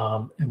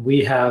 And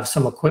we have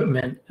some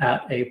equipment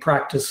at a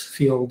practice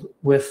field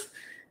with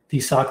the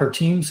soccer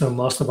team. So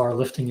most of our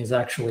lifting is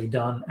actually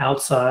done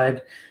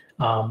outside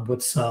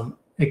with some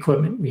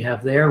equipment we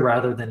have there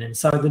rather than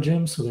inside the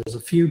gym. So there's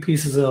a few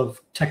pieces of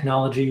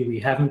technology we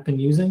haven't been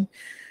using,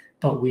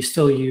 but we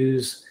still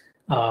use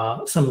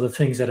some of the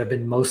things that have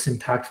been most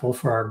impactful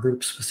for our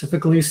group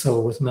specifically.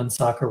 So with men's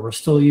soccer, we're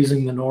still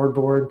using the Nord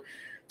board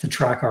to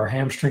track our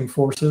hamstring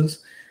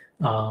forces.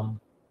 And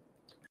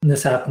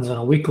this happens on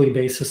a weekly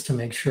basis to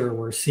make sure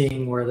we're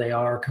seeing where they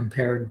are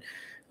compared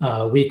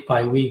week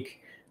by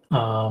week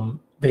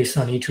based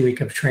on each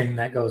week of training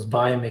that goes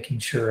by, and making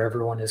sure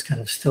everyone is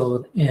kind of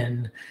still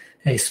in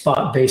a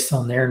spot based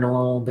on their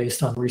normal,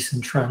 based on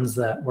recent trends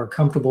that we're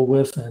comfortable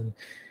with,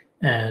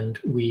 and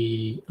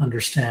we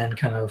understand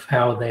kind of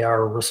how they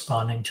are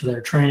responding to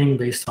their training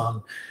based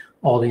on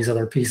all these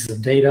other pieces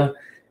of data.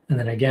 And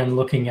then again,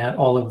 looking at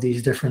all of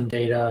these different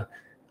data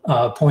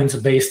points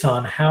based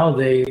on how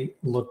they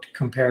looked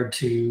compared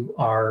to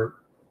our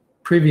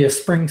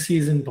previous spring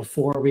season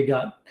before we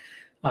got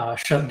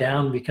shut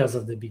down because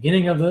of the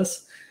beginning of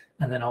this,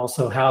 and then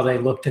also how they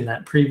looked in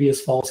that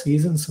previous fall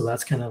season. So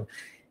that's kind of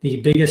the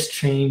biggest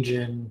change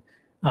in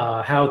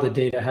how the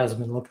data has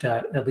been looked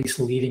at least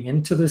leading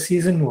into the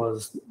season,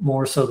 was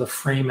more so the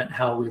frame at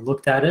how we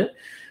looked at it,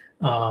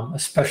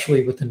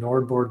 especially with the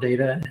Nord board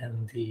data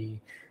and the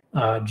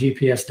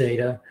GPS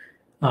data.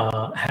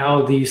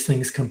 How these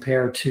things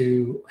compare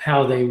to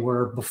how they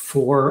were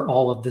before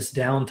all of this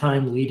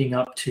downtime leading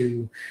up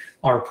to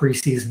our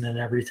preseason and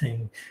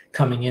everything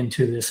coming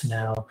into this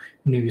now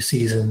new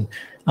season.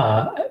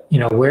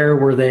 Where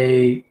were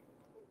they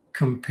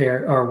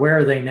where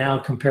are they now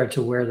compared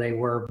to where they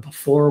were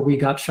before we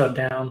got shut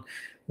down,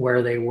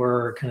 where they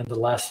were kind of the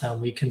last time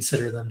we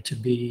consider them to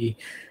be,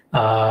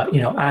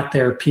 at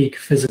their peak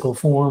physical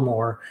form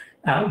or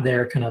at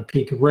their kind of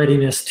peak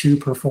readiness to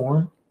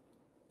perform.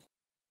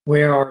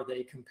 Where are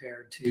they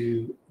compared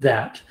to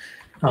that?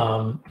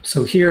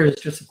 So here is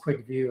just a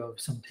quick view of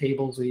some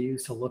tables we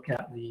use to look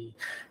at the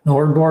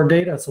Nord board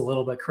data. It's a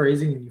little bit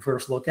crazy when you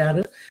first look at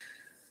it,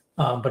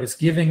 but it's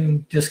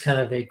giving just kind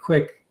of a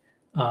quick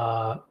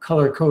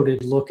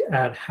color-coded look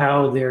at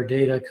how their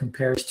data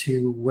compares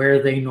to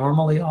where they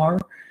normally are,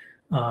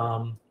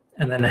 and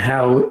then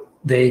how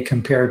they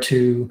compare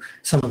to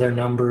some of their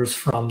numbers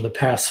from the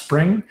past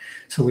spring.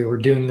 So we were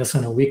doing this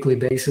on a weekly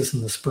basis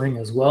in the spring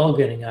as well,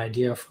 getting an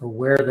idea for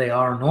where they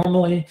are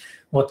normally,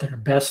 what their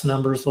best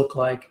numbers look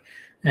like,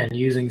 and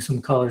using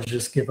some colors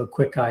just give a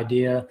quick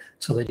idea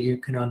so that you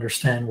can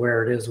understand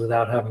where it is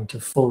without having to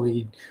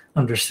fully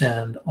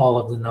understand all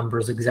of the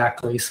numbers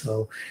exactly.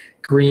 So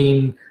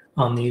green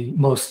on the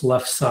most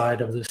left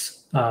side of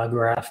this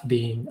graph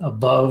being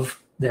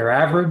above their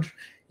average,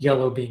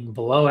 yellow being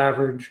below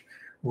average,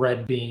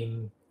 red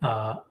being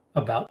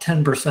about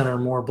 10% or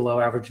more below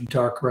average, and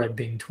dark red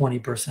being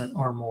 20%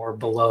 or more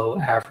below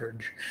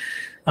average.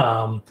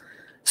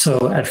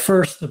 So at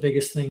first, the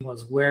biggest thing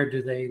was where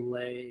do they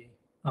lay,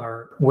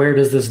 or where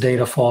does this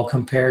data fall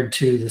compared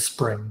to the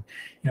spring?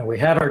 We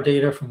had our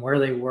data from where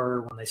they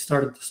were when they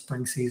started the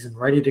spring season,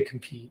 ready to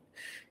compete.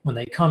 When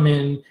they come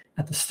in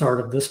at the start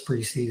of this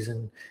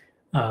preseason,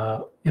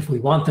 if we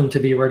want them to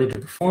be ready to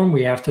perform,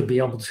 we have to be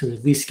able to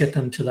at least get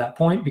them to that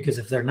point, because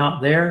if they're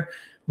not there,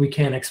 we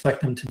can't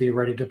expect them to be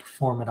ready to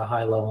perform at a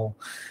high level.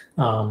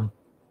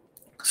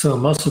 So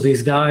most of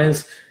these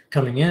guys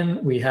coming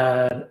in, we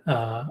had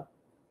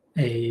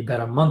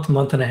about a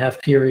month and a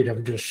half period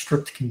of just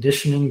strict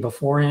conditioning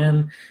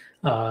beforehand,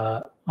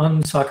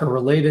 unsoccer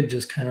related,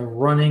 just kind of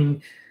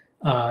running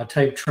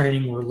type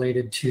training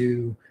related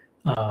to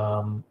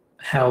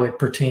how it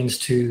pertains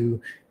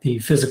to the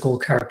physical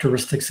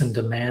characteristics and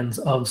demands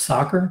of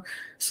soccer.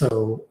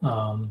 So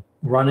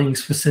running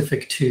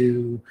specific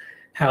to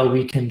how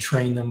we can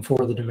train them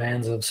for the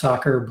demands of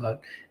soccer,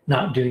 but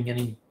not doing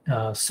any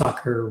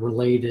soccer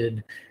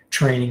related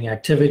training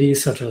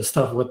activities such as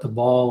stuff with the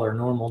ball or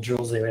normal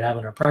drills they would have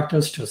in a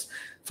practice, just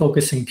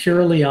focusing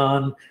purely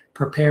on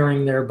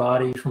preparing their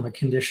body from a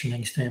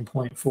conditioning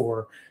standpoint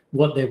for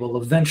what they will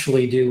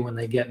eventually do when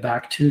they get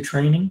back to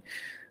training.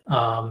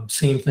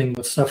 Same thing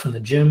with stuff in the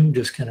gym,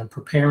 just kind of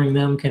preparing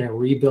them, kind of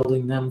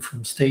rebuilding them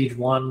from stage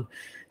one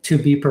to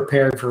be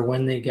prepared for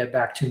when they get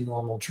back to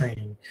normal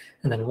training.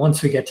 And then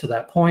once we get to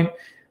that point,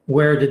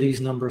 where do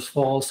these numbers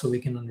fall so we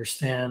can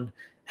understand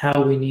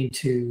how we need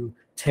to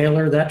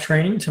tailor that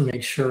training to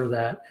make sure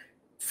that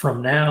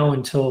from now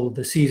until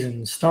the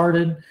season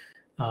started,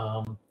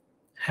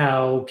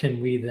 how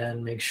can we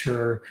then make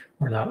sure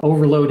we're not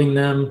overloading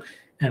them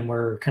and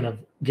we're kind of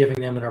giving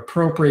them an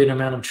appropriate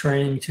amount of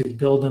training to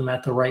build them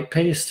at the right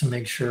pace to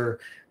make sure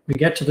we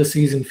get to the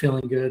season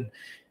feeling good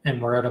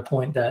and we're at a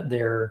point that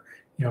they're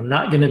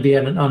not going to be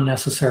at an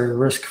unnecessary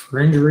risk for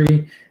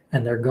injury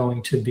and they're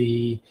going to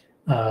be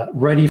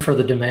ready for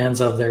the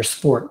demands of their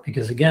sport.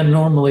 Because again,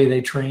 normally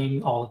they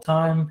train all the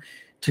time.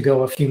 To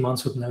go a few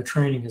months with no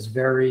training is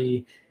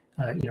very,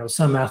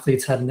 some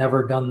athletes had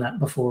never done that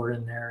before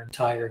in their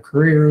entire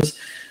careers.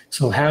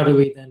 So how do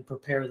we then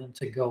prepare them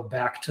to go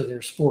back to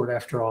their sport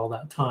after all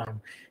that time?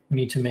 We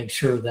need to make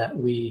sure that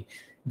we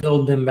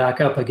build them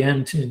back up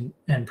again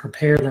and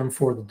prepare them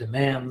for the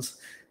demands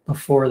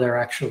before they're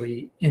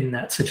actually in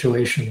that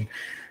situation.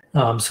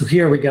 So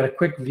here we got a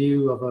quick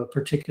view of a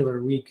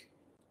particular week.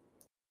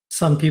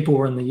 Some people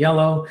were in the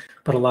yellow,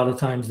 but a lot of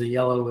times the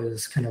yellow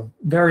is kind of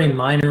very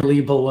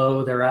minorly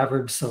below their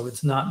average. So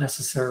it's not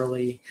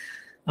necessarily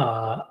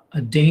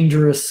a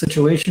dangerous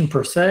situation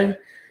per se,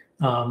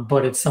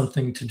 but it's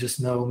something to just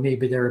know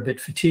maybe they're a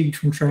bit fatigued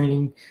from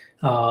training.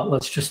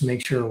 Let's just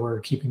make sure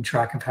we're keeping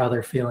track of how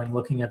they're feeling,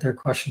 looking at their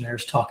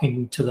questionnaires,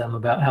 talking to them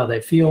about how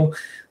they feel,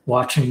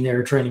 watching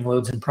their training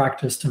loads in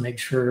practice to make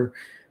sure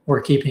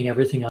we're keeping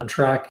everything on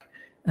track.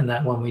 And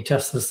that when we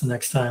test this the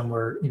next time,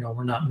 we're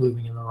not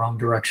moving in the wrong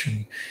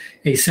direction.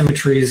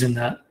 Asymmetries in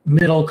that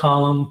middle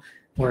column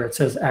where it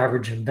says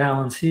average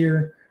imbalance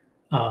here.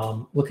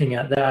 Looking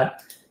at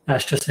that,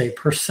 that's just a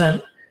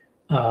percent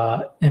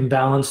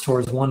imbalance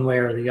towards one way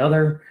or the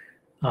other.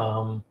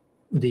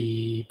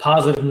 The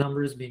positive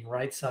numbers being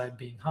right side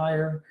being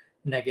higher,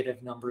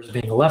 negative numbers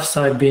being left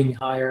side being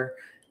higher.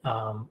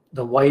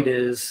 The white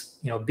is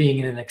being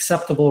in an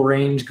acceptable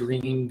range,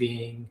 green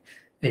being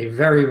a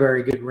very,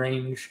 very good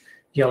range,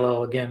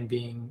 yellow again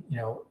being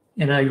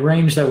in a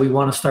range that we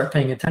want to start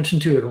paying attention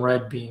to, and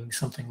red being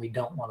something we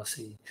don't want to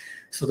see.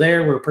 So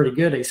there we're pretty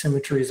good.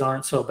 Asymmetries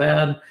aren't so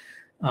bad.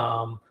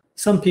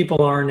 Some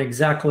people aren't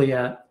exactly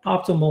at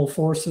optimal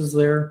forces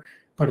there,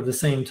 but at the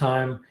same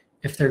time,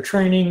 if they're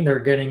training, they're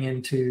getting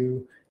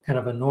into kind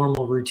of a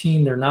normal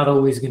routine. They're not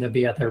always going to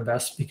be at their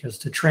best because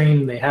to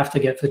train, they have to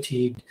get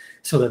fatigued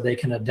so that they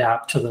can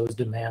adapt to those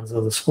demands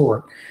of the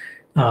sport.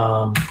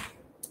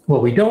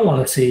 What we don't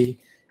want to see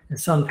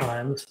is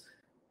sometimes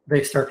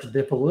they start to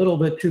dip a little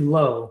bit too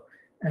low.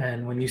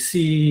 And when you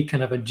see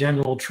kind of a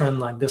general trend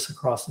like this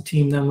across the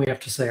team, then we have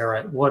to say, all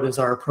right, what is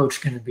our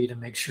approach going to be to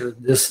make sure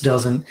this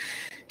doesn't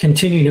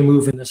continue to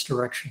move in this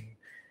direction?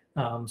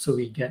 So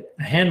we get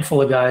a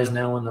handful of guys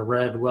now in the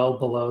red, well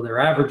below their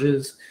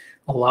averages,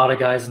 a lot of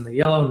guys in the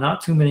yellow,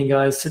 not too many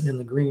guys sitting in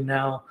the green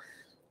now.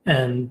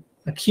 And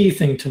a key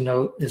thing to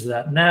note is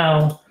that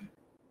now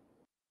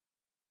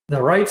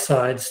the right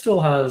side still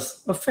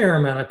has a fair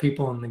amount of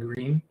people in the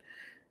green.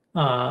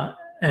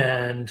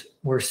 And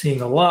we're seeing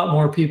a lot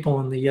more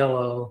people in the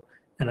yellow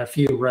and a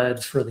few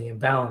reds for the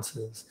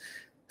imbalances.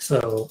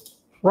 So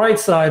right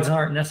sides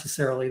aren't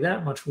necessarily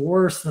that much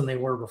worse than they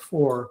were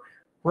before,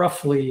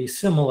 roughly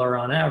similar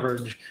on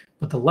average,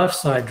 but the left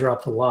side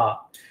dropped a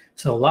lot.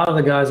 So a lot of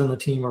the guys on the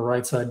team are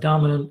right side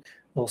dominant.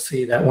 We'll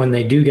see that when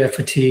they do get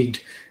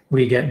fatigued,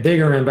 we get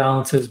bigger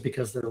imbalances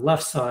because their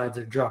left sides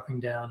are dropping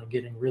down and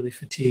getting really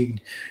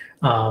fatigued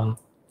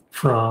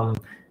from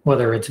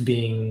whether it's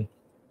being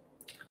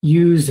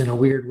used in a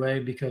weird way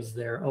because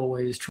they're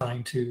always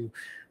trying to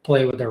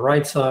play with their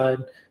right side.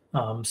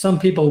 Some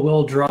people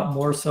will drop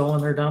more so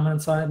on their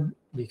dominant side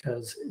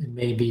because it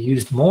may be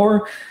used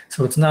more.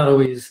 So it's not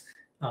always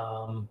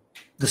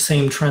the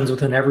same trends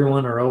within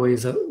everyone or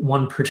always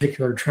one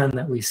particular trend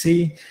that we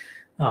see.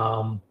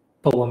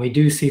 But when we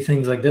do see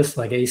things like this,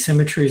 like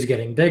asymmetries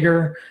getting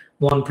bigger,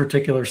 one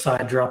particular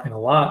side dropping a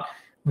lot,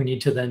 we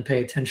need to then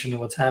pay attention to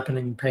what's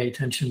happening, pay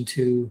attention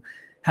to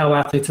how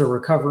athletes are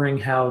recovering,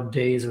 how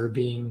days are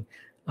being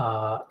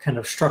kind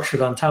of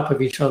structured on top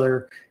of each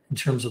other in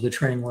terms of the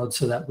training load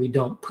so that we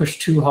don't push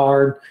too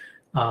hard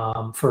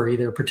for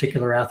either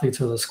particular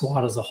athletes or the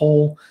squad as a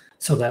whole.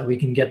 so that we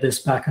can get this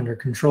back under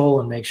control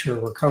and make sure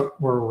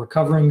we're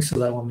recovering, so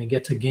that when we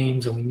get to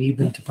games and we need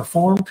them to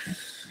perform,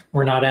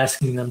 we're not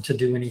asking them to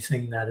do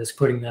anything that is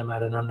putting them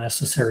at an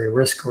unnecessary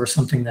risk or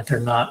something that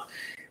they're not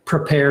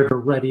prepared or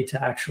ready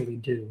to actually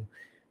do.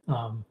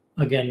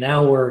 Again,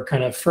 now we're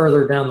kind of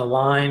further down the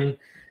line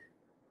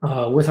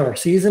with our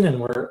season, and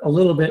we're a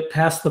little bit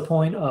past the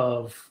point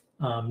of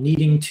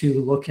needing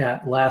to look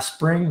at last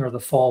spring or the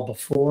fall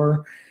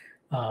before,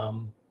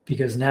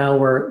 because now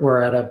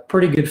we're at a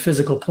pretty good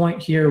physical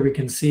point here. We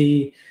can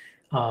see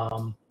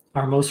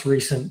our most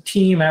recent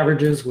team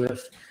averages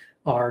with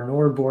our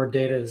NORD board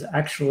data is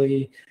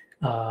actually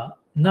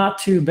not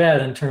too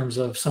bad in terms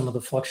of some of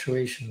the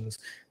fluctuations.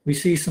 We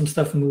see some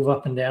stuff move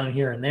up and down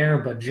here and there,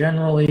 but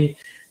generally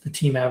the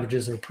team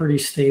averages are pretty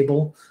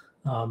stable.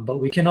 But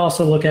we can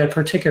also look at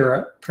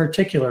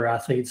particular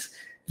athletes,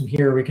 and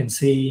here we can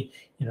see,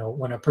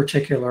 when a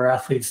particular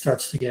athlete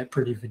starts to get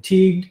pretty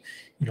fatigued,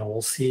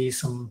 we'll see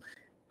some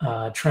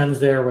trends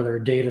there where their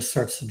data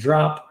starts to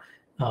drop,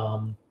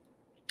 and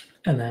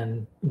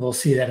then we'll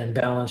see that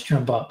imbalance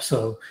jump up.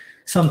 So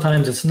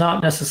sometimes it's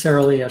not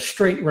necessarily a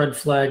straight red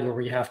flag where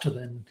we have to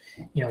then,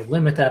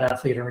 limit that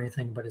athlete or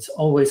anything, but it's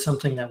always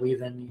something that we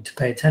then need to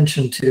pay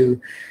attention to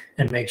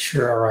and make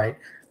sure, all right,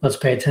 let's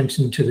pay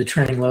attention to the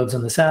training loads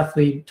on this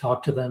athlete,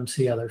 talk to them,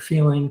 see how they're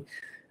feeling,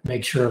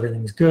 make sure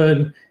everything's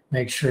good,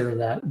 make sure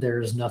that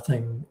there's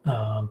nothing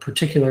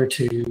particular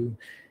to,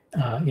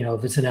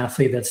 if it's an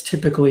athlete that's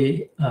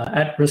typically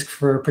at risk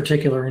for a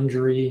particular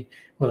injury,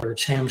 whether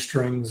it's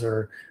hamstrings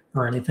or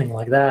anything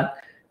like that,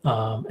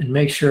 and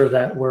make sure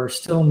that we're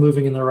still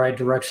moving in the right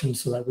direction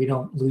so that we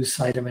don't lose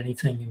sight of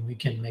anything, and we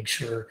can make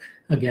sure,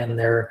 again,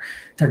 they're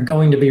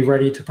going to be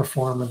ready to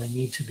perform, and they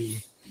need to be.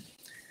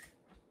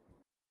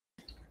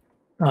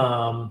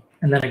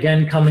 And then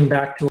again, coming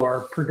back to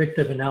our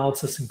predictive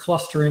analysis and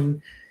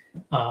clustering.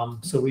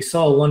 So we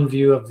saw one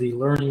view of the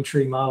learning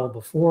tree model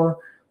before,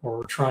 where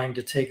we're trying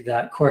to take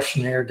that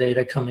questionnaire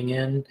data coming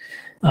in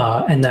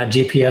and that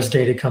GPS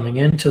data coming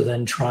in to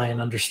then try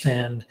and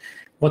understand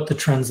what the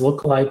trends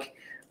look like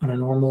on a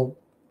normal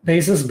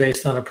basis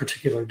based on a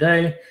particular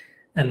day,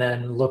 and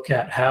then look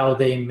at how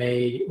they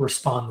may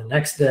respond the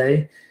next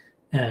day.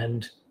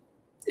 And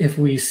if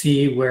we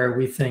see where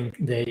we think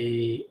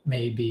they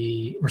may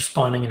be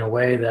responding in a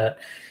way that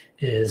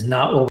is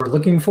not what we're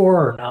looking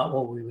for or not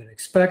what we would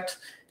expect,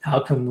 how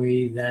can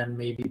we then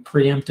maybe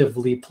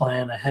preemptively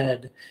plan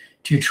ahead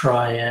to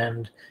try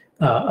and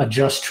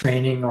adjust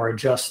training or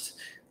adjust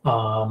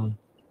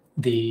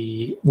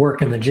the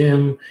work in the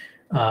gym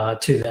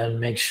to then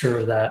make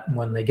sure that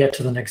when they get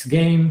to the next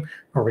game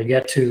or we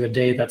get to a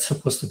day that's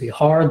supposed to be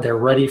hard, they're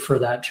ready for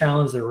that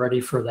challenge, they're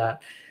ready for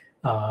that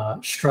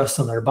stress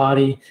on their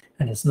body,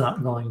 and it's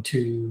not going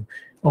to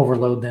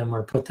overload them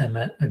or put them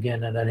at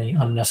any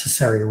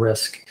unnecessary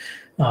risk.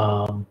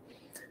 And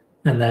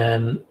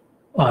then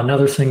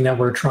another thing that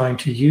we're trying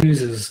to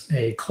use is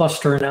a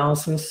cluster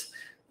analysis,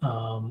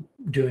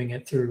 doing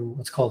it through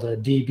what's called a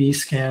DB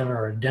scan,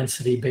 or a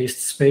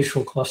density-based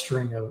spatial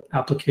clustering of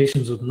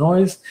applications with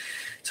noise.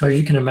 So as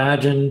you can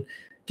imagine,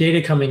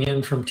 data coming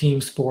in from team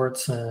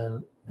sports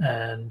and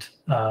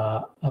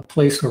a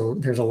place where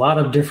there's a lot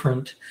of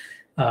different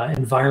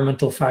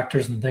environmental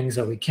factors and things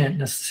that we can't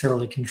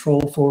necessarily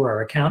control for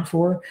or account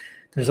for.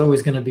 There's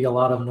always going to be a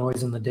lot of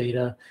noise in the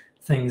data,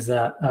 things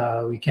that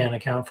we can't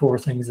account for,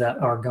 things that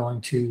are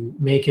going to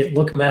make it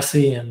look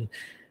messy, and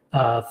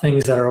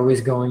things that are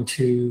always going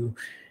to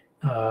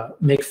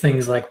make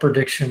things like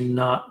prediction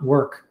not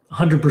work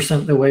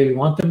 100% the way we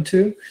want them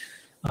to.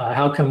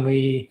 How can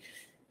we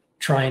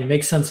try and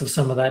make sense of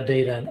some of that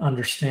data and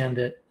understand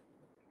it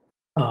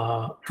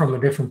from a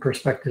different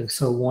perspective?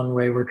 So one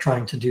way we're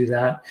trying to do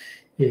that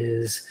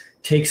is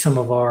take some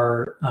of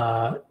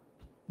our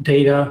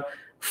data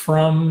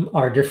from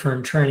our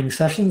different training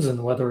sessions,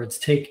 and whether it's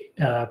take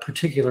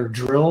particular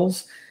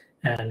drills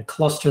and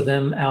cluster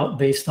them out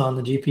based on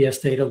the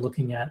GPS data,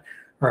 looking at,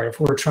 all right, if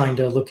we're trying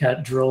to look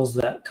at drills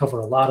that cover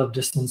a lot of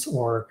distance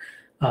or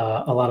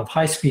a lot of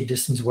high-speed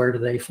distance, where do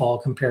they fall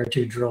compared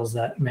to drills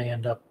that may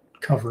end up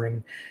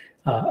covering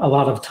a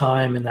lot of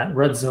time in that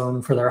red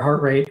zone for their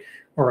heart rate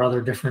or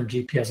other different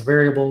GPS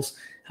variables?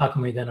 How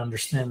can we then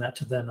understand that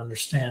to then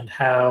understand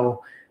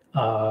how,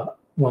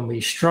 when we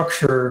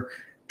structure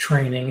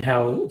training,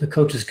 how the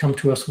coaches come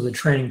to us with a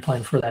training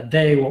plan for that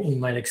day, what we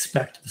might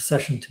expect the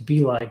session to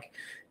be like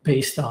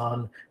based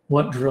on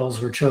what drills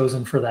were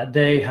chosen for that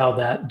day, how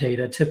that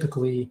data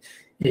typically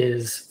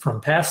is from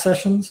past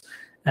sessions,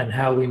 and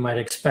how we might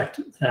expect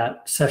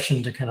that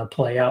session to kind of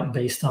play out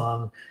based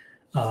on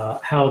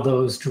how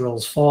those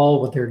drills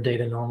fall, what their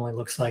data normally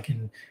looks like,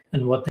 and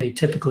what they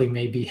typically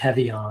may be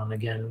heavy on.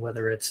 Again,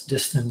 whether it's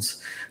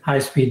distance,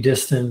 high-speed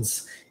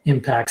distance,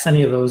 impacts,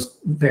 any of those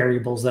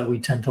variables that we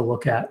tend to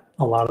look at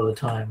a lot of the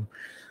time.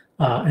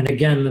 And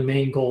again, the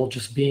main goal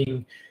just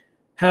being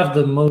have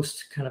the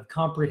most kind of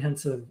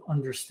comprehensive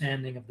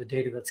understanding of the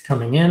data that's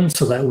coming in,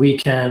 so that we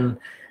can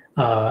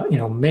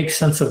make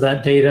sense of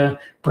that data,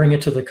 bring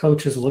it to the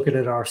coaches, look at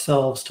it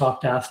ourselves,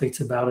 talk to athletes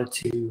about it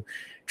to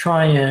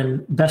try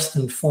and best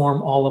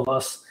inform all of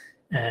us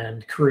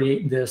and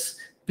create this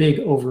big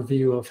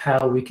overview of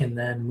how we can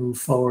then move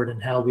forward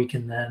and how we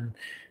can then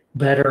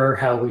better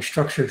how we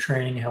structure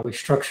training, how we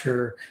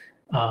structure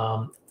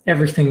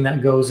everything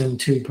that goes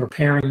into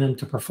preparing them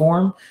to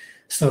perform,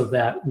 so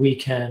that we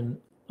can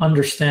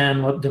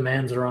understand what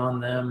demands are on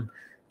them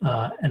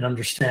and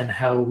understand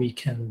how we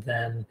can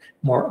then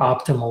more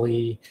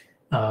optimally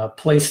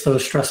place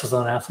those stresses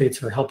on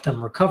athletes or help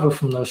them recover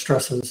from those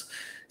stresses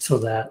so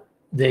that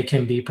they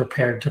can be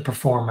prepared to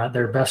perform at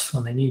their best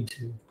when they need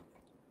to.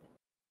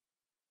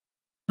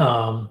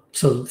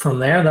 So from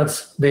there,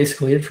 that's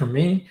basically it from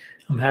me.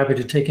 I'm happy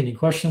to take any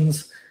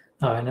questions.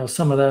 I know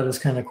some of that is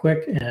kind of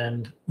quick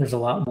and there's a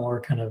lot more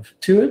kind of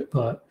to it,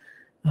 but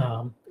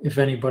if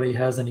anybody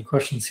has any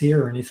questions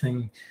here or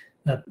anything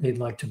that they'd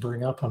like to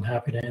bring up, I'm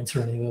happy to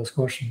answer any of those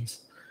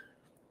questions.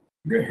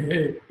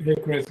 Hey,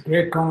 Chris,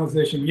 great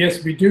conversation.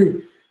 Yes, we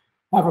do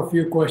have a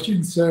few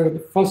questions. So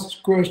the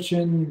first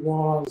question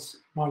was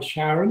by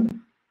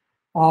Sharon.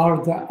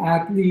 Are the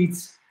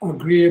athletes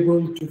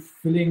agreeable to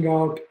filling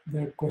out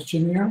their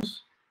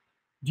questionnaires?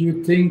 Do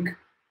you think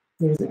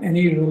there's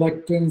any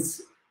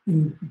reluctance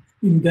in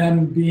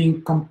them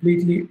being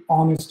completely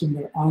honest in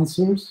their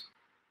answers?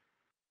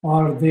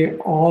 Are they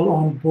all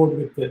on board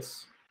with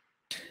this?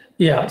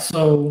 Yeah,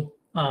 so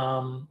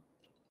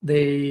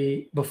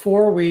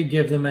before we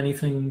give them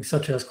anything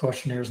such as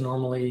questionnaires,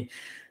 normally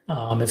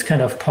it's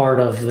kind of part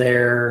of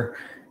their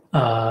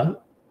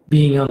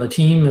being on the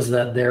team is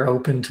that they're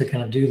open to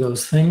kind of do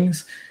those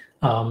things.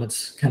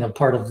 It's kind of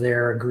part of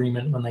their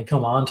agreement when they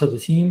come onto the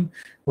team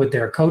with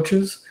their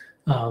coaches,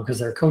 because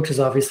their coaches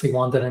obviously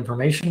want that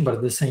information, but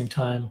at the same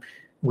time,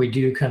 we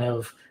do kind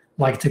of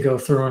like to go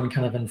through and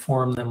kind of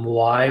inform them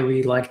why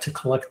we like to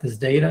collect this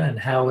data and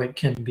how it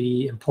can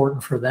be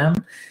important for them,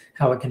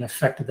 how it can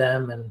affect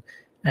them,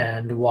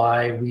 and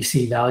why we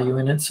see value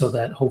in it, so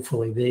that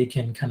hopefully they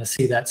can kind of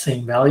see that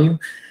same value.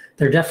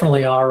 There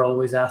definitely are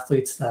always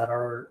athletes that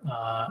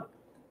are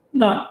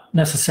not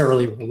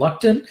necessarily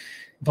reluctant,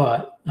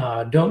 but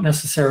don't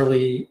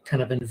necessarily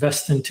kind of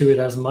invest into it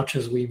as much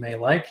as we may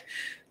like.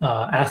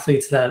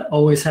 Athletes that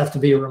always have to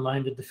be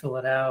reminded to fill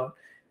it out,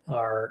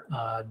 or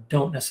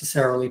don't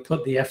necessarily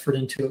put the effort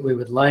into it we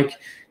would like,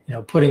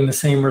 putting the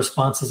same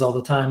responses all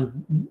the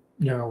time,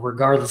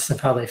 regardless of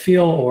how they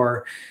feel,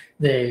 or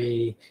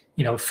they,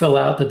 fill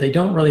out that they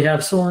don't really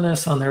have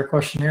soreness on their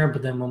questionnaire,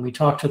 but then when we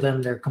talk to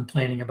them, they're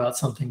complaining about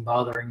something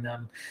bothering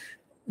them.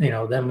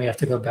 Then we have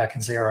to go back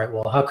and say, all right,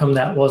 well, how come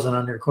that wasn't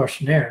on your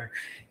questionnaire?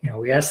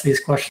 We ask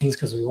these questions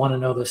because we want to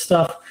know this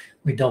stuff.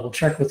 We double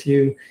check with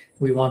you.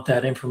 We want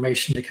that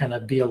information to kind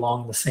of be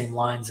along the same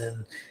lines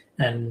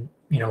and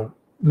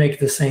make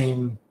the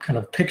same kind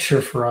of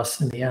picture for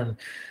us in the end.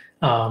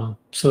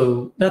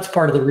 So that's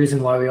part of the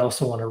reason why we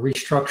also want to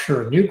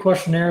restructure a new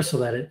questionnaire, so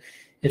that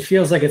it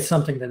feels like it's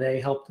something that they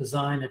helped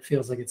design. It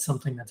feels like it's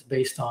something that's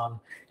based on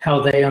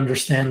how they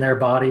understand their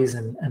bodies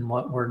and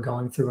what we're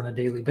going through on a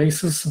daily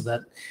basis, so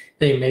that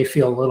they may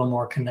feel a little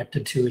more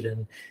connected to it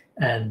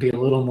and be a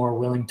little more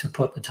willing to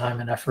put the time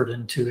and effort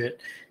into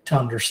it to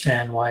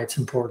understand why it's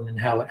important and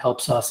how it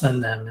helps us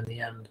and them in the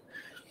end.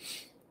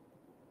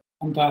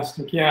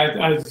 Fantastic. Yeah,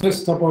 I was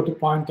just about to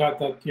point out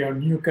that your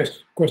new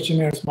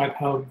questionnaires might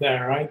help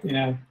there, right?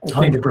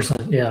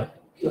 100%, yeah.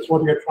 That's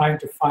what you're trying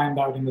to find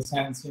out, in the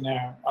sense,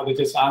 are they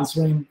just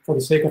answering for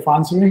the sake of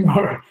answering,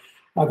 or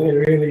are they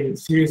really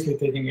seriously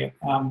taking it?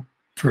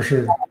 For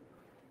sure.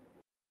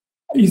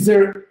 Is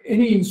there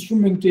any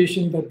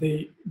instrumentation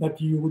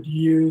that you would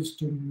use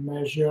to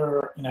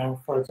measure,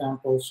 for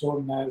example,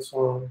 soreness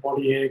or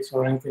body aches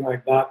or anything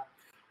like that?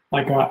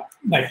 Like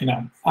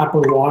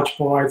Apple Watch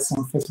provides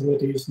some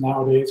facilities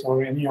nowadays,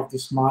 or any of the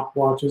smart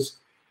watches.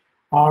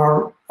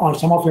 Are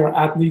some of your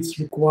athletes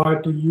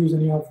required to use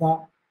any of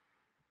that?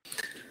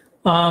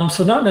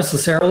 So not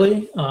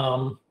necessarily.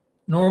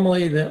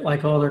 Normally,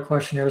 like all their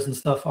questionnaires and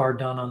stuff are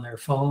done on their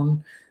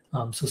phone.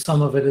 So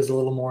some of it is a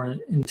little more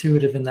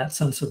intuitive in that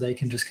sense, so they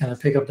can just kind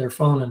of pick up their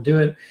phone and do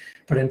it.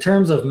 But in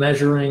terms of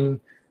measuring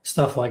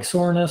stuff like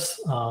soreness,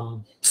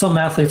 some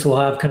athletes will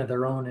have kind of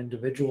their own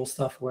individual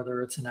stuff,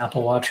 whether it's an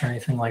Apple Watch or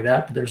anything like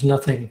that, but there's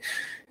nothing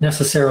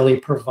necessarily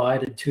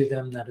provided to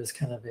them that is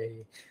kind of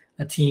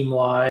a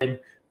team-wide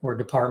or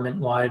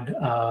department-wide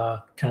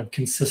kind of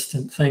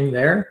consistent thing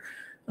there.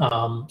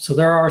 So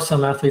there are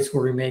some athletes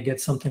where we may get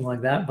something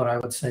like that, but I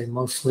would say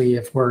mostly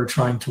if we're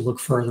trying to look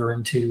further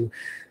into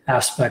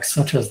aspects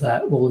such as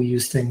that, we'll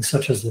use things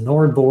such as the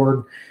NORD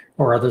board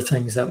or other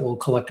things that we'll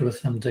collect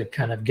with them to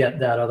kind of get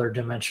that other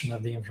dimension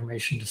of the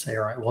information to say,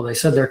 all right, well, they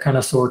said they're kind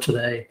of sore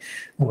today.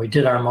 When we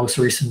did our most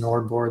recent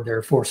NORD board,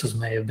 their forces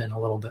may have been a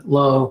little bit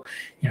low.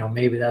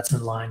 Maybe that's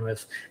in line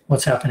with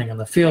what's happening on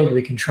the field.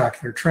 We can track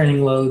their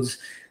training loads,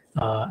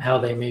 how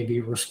they may be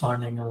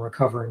responding and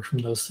recovering from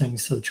those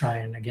things, to try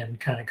and, again,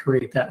 kind of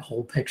create that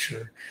whole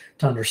picture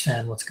to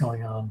understand what's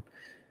going on.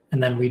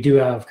 And then we do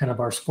have kind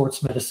of our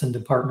sports medicine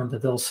department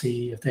that they'll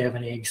see if they have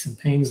any aches and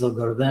pains, they'll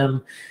go to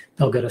them,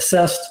 they'll get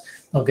assessed,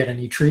 they'll get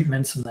any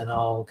treatments, and then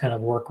I'll kind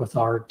of work with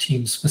our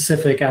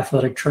team-specific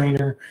athletic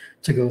trainer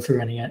to go through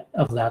any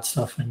of that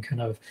stuff and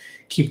kind of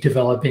keep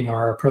developing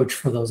our approach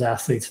for those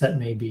athletes that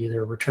may be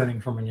either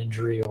returning from an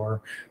injury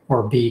or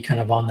be kind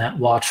of on that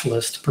watch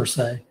list per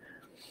se.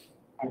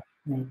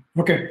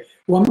 Okay,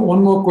 one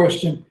more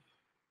question.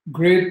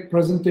 Great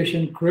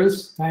presentation,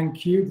 Chris.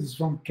 Thank you. This is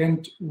from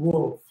Kent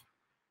Wolf.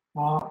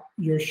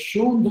 You're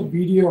shown the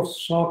video of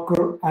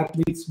soccer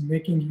athletes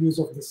making use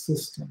of the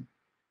system.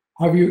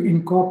 Have you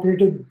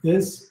incorporated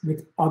this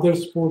with other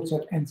sports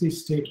at NC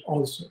State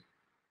also?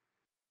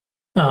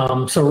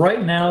 So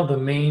right now, the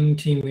main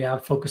team we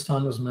have focused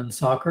on was men's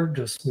soccer.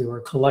 Just we were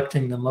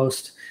collecting the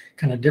most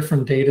kind of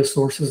different data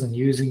sources and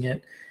using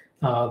it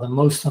the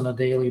most on a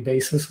daily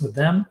basis with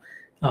them.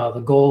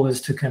 The goal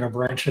is to kind of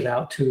branch it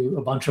out to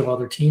a bunch of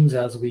other teams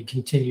as we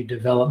continue to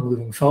develop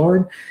moving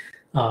forward.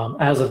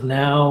 As of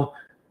now,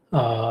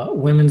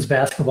 women's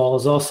basketball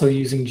is also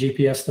using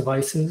GPS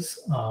devices,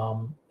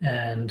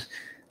 and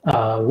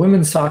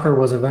women's soccer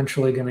was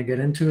eventually going to get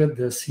into it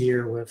this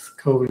year with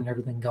COVID and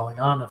everything going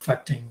on,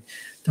 affecting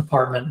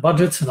department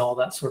budgets and all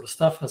that sort of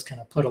stuff has kind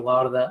of put a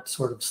lot of that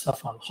sort of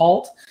stuff on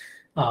halt.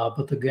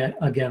 But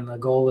again, the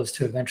goal is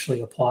to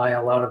eventually apply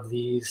a lot of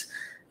these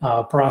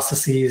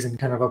processes and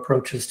kind of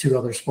approaches to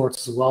other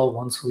sports as well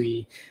once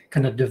we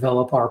kind of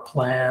develop our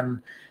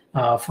plan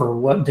for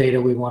what data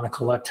we want to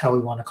collect, how we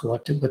want to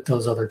collect it with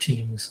those other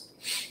teams.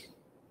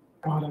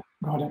 Got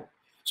it.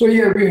 So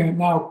yeah,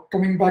 now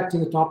coming back to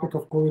the topic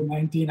of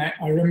COVID-19,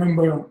 I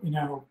remember,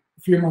 a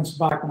few months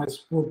back when I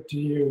spoke to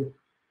you,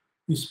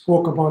 you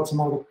spoke about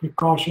some of the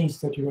precautions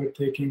that you were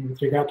taking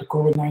with regard to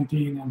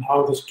COVID-19 and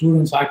how the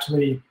students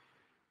actually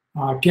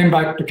came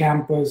back to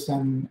campus,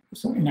 and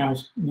so,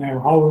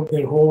 how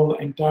their whole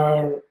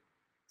entire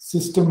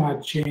system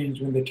had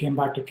changed when they came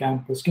back to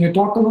campus. Can you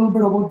talk a little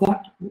bit about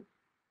that?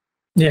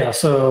 Yeah,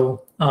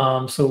 so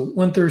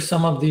went through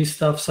some of these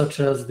stuff, such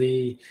as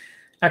the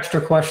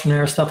extra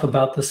questionnaire stuff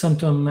about the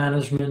symptom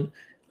management,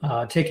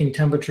 taking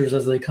temperatures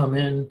as they come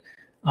in.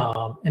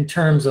 In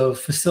terms of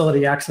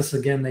facility access,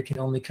 again, they can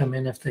only come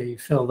in if they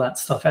fill that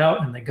stuff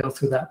out and they go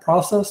through that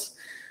process.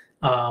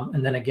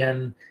 And then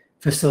again,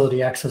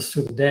 facility access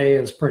through the day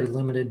is pretty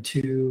limited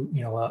to,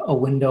 a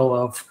window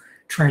of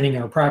training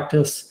or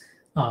practice.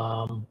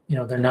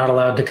 They're not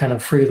allowed to kind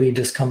of freely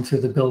just come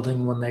through the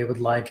building when they would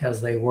like,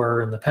 as they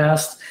were in the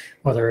past,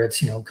 whether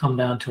it's, come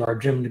down to our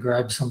gym to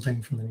grab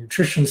something from the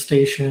nutrition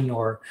station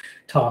or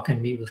talk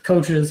and meet with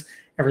coaches.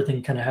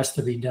 Everything kind of has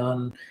to be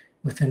done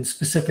within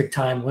specific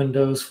time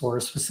windows for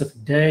a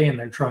specific day, and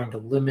they're trying to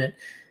limit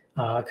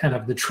kind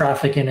of the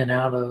traffic in and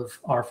out of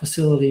our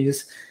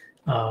facilities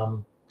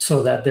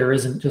so that there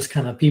isn't just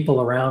kind of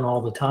people around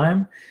all the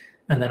time.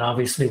 And then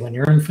obviously when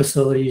you're in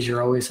facilities,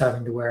 you're always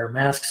having to wear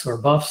masks or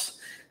buffs.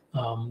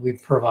 We've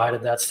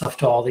provided that stuff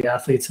to all the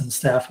athletes and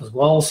staff as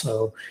well.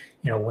 So,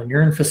 when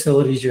you're in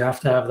facilities, you have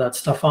to have that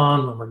stuff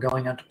on. When we're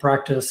going out to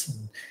practice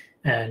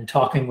and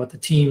talking with the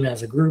team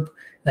as a group,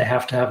 they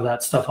have to have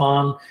that stuff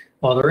on.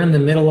 While they're in the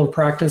middle of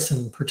practice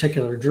and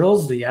particular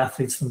drills, the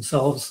athletes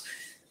themselves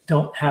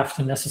don't have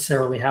to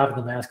necessarily have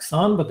the masks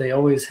on, but they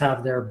always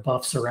have their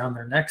buffs around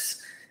their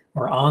necks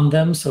or on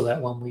them, so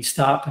that when we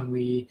stop and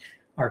we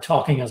are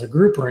talking as a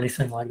group or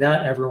anything like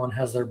that, everyone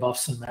has their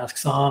buffs and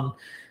masks on.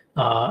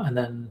 And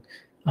then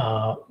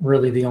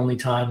really the only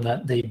time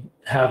that they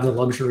have the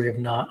luxury of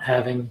not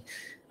having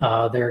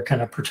their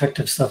kind of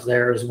protective stuff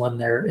there is when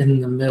they're in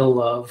the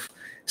middle of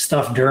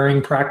stuff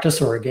during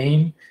practice or a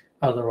game.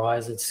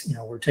 Otherwise, it's,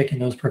 we're taking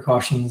those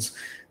precautions,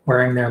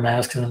 wearing their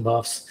masks and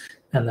buffs,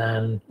 and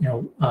then,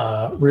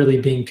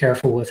 really being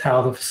careful with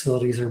how the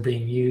facilities are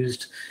being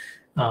used.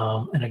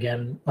 And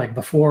again, like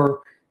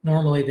before,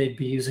 normally they'd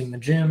be using the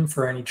gym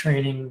for any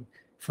training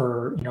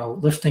for,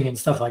 lifting and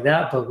stuff like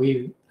that. But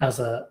we, as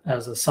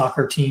a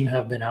soccer team,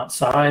 have been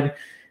outside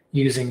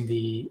using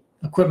the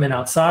equipment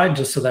outside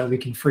just so that we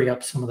can free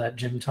up some of that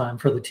gym time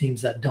for the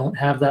teams that don't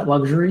have that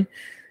luxury,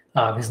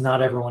 because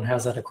not everyone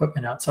has that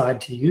equipment outside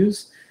to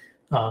use.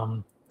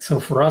 So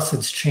for us,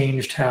 it's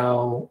changed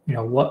how,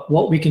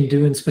 what we can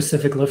do in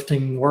specific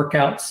lifting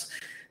workouts,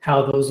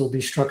 how those will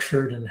be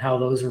structured and how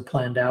those are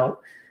planned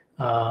out,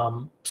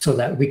 so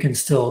that we can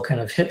still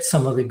kind of hit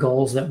some of the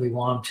goals that we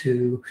want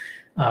to,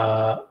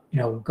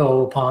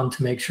 go upon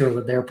to make sure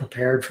that they're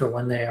prepared for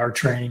when they are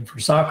training for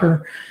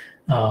soccer.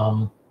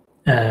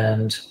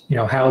 And,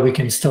 how we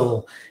can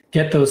still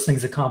get those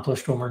things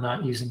accomplished when we're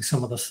not using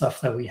some of the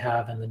stuff that we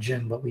have in the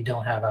gym, but we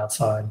don't have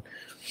outside.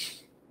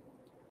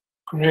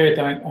 Great.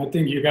 I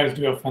think you guys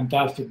do a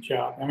fantastic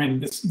job. I mean,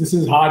 this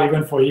is hard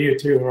even for you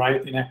too,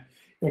 right? You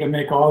got to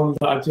make all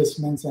the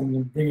adjustments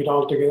and bring it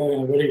all together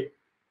in a very,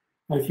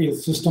 I feel,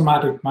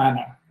 systematic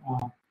manner.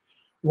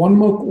 One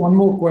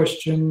more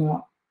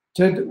question,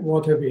 Ted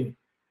Waterby.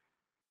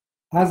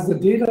 Has the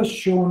data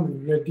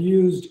shown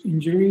reduced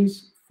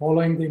injuries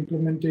following the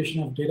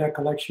implementation of data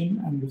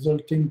collection and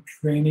resulting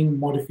training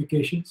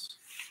modifications?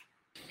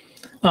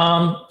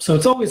 So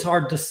it's always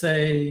hard to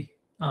say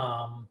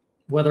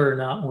whether or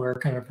not we're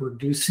kind of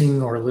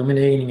reducing or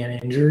eliminating any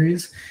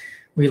injuries.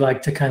 We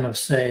like to kind of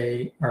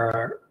say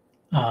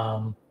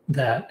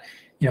that,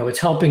 you know, it's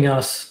helping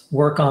us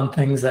work on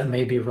things that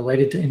may be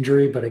related to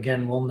injury, but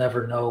again, we'll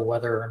never know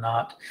whether or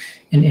not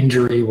an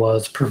injury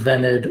was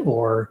prevented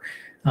or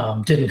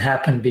didn't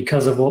happen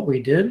because of what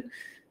we did.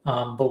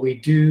 But we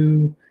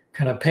do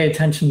kind of pay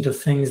attention to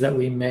things that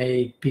we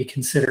may be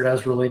considered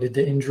as related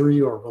to injury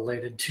or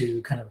related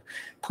to kind of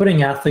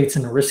putting athletes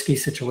in risky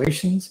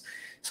situations.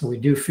 So we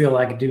do feel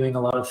like doing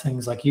a lot of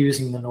things like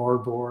using the NOR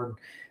board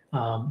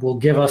will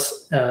give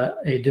us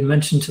a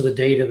dimension to the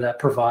data that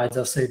provides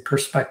us a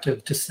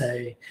perspective to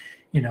say,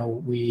 you know,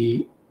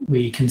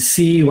 we can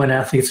see when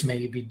athletes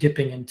may be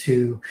dipping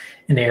into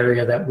an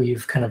area that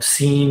we've kind of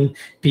seen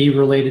be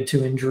related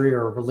to injury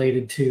or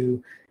related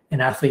to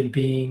an athlete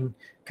being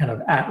kind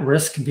of at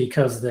risk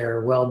because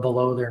they're well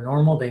below their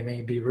normal. They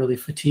may be really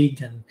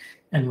fatigued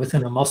and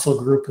within a muscle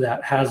group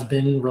that has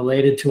been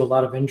related to a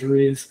lot of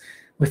injuries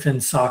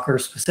within soccer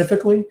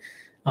specifically.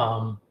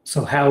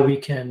 So how we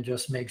can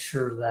just make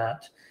sure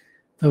that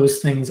those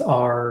things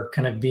are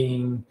kind of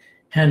being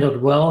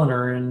handled well and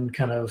are in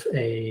kind of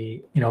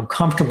a, you know,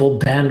 comfortable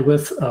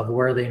bandwidth of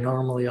where they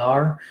normally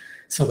are,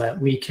 so that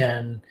we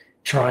can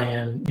try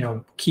and, you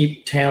know,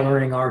 keep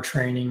tailoring our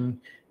training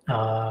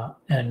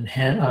and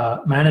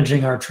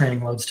managing our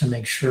training loads to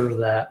make sure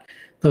that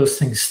those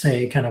things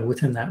stay kind of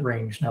within that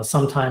range. Now,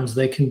 sometimes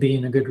they can be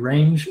in a good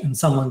range and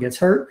someone gets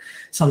hurt.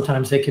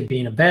 Sometimes they could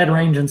be in a bad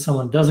range and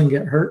someone doesn't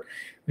get hurt.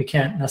 We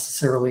can't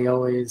necessarily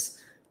always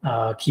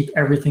keep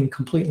everything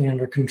completely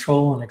under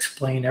control and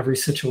explain every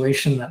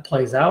situation that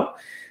plays out.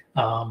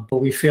 But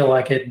we feel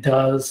like it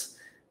does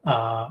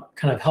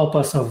kind of help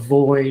us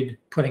avoid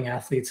putting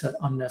athletes at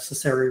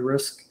unnecessary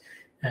risk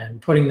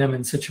and putting them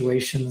in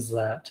situations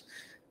that,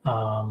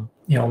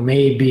 you know,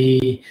 may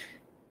be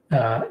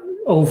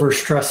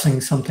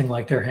overstressing something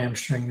like their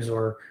hamstrings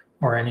or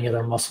any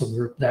other muscle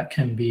group that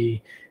can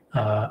be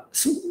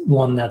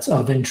one that's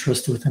of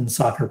interest within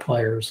soccer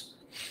players.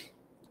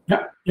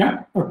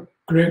 Yeah,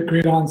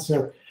 great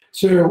answer.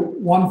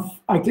 So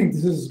I think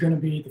this is going to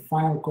be the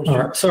final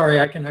question. Sorry,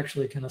 I can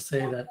actually kind of say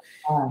that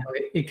you know,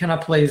 it kind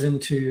of plays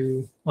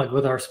into, like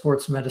with our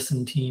sports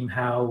medicine team,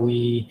 how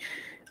we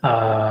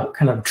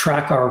kind of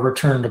track our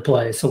return to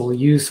play. So we'll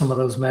use some of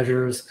those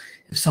measures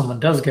if someone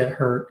does get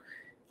hurt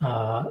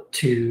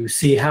to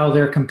see how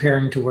they're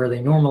comparing to where they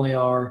normally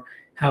are,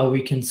 how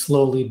we can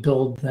slowly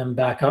build them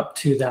back up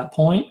to that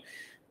point.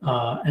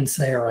 And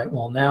say, all right,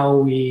 well, now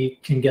we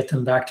can get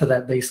them back to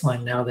that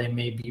baseline. Now they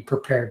may be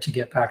prepared to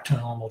get back to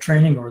normal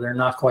training, or they're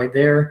not quite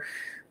there.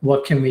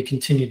 What can we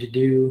continue to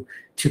do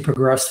to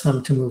progress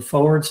them to move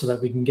forward so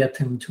that we can get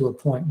them to a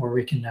point where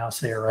we can now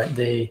say, all right,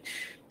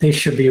 they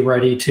should be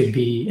ready to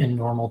be in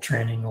normal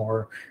training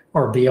or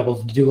be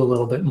able to do a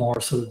little bit more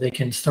so that they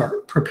can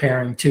start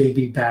preparing to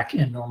be back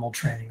in normal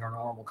training or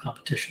normal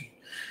competition.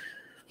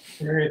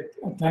 Great.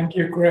 Thank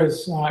you,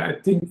 Chris. I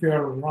think we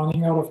are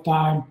running out of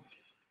time.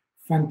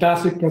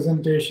 Fantastic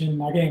presentation.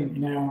 Again,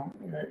 you know,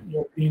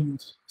 you've been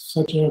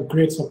such a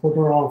great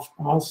supporter of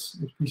us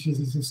at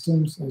HPCC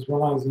Systems, as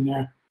well as, you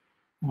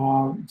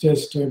know,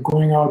 just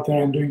going out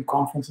there and doing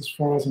conferences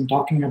for us and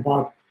talking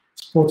about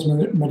sports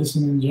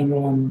medicine in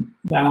general and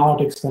the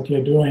analytics that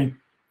you're doing.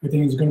 I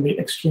think it's going to be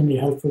extremely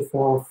helpful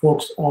for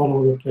folks all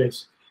over the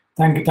place.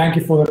 Thank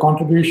you for the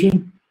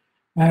contribution.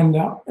 And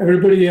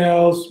everybody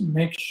else,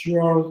 make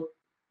sure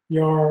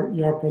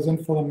you're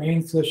present for the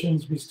main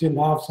sessions. We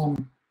still have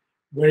some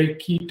very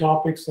key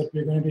topics that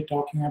we're going to be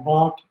talking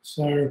about.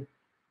 So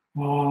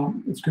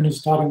it's going to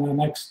start in the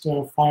next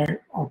 5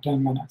 or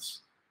 10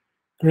 minutes.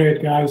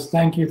 Great, guys.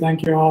 Thank you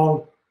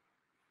all.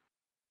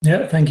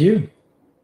 Yeah, thank you.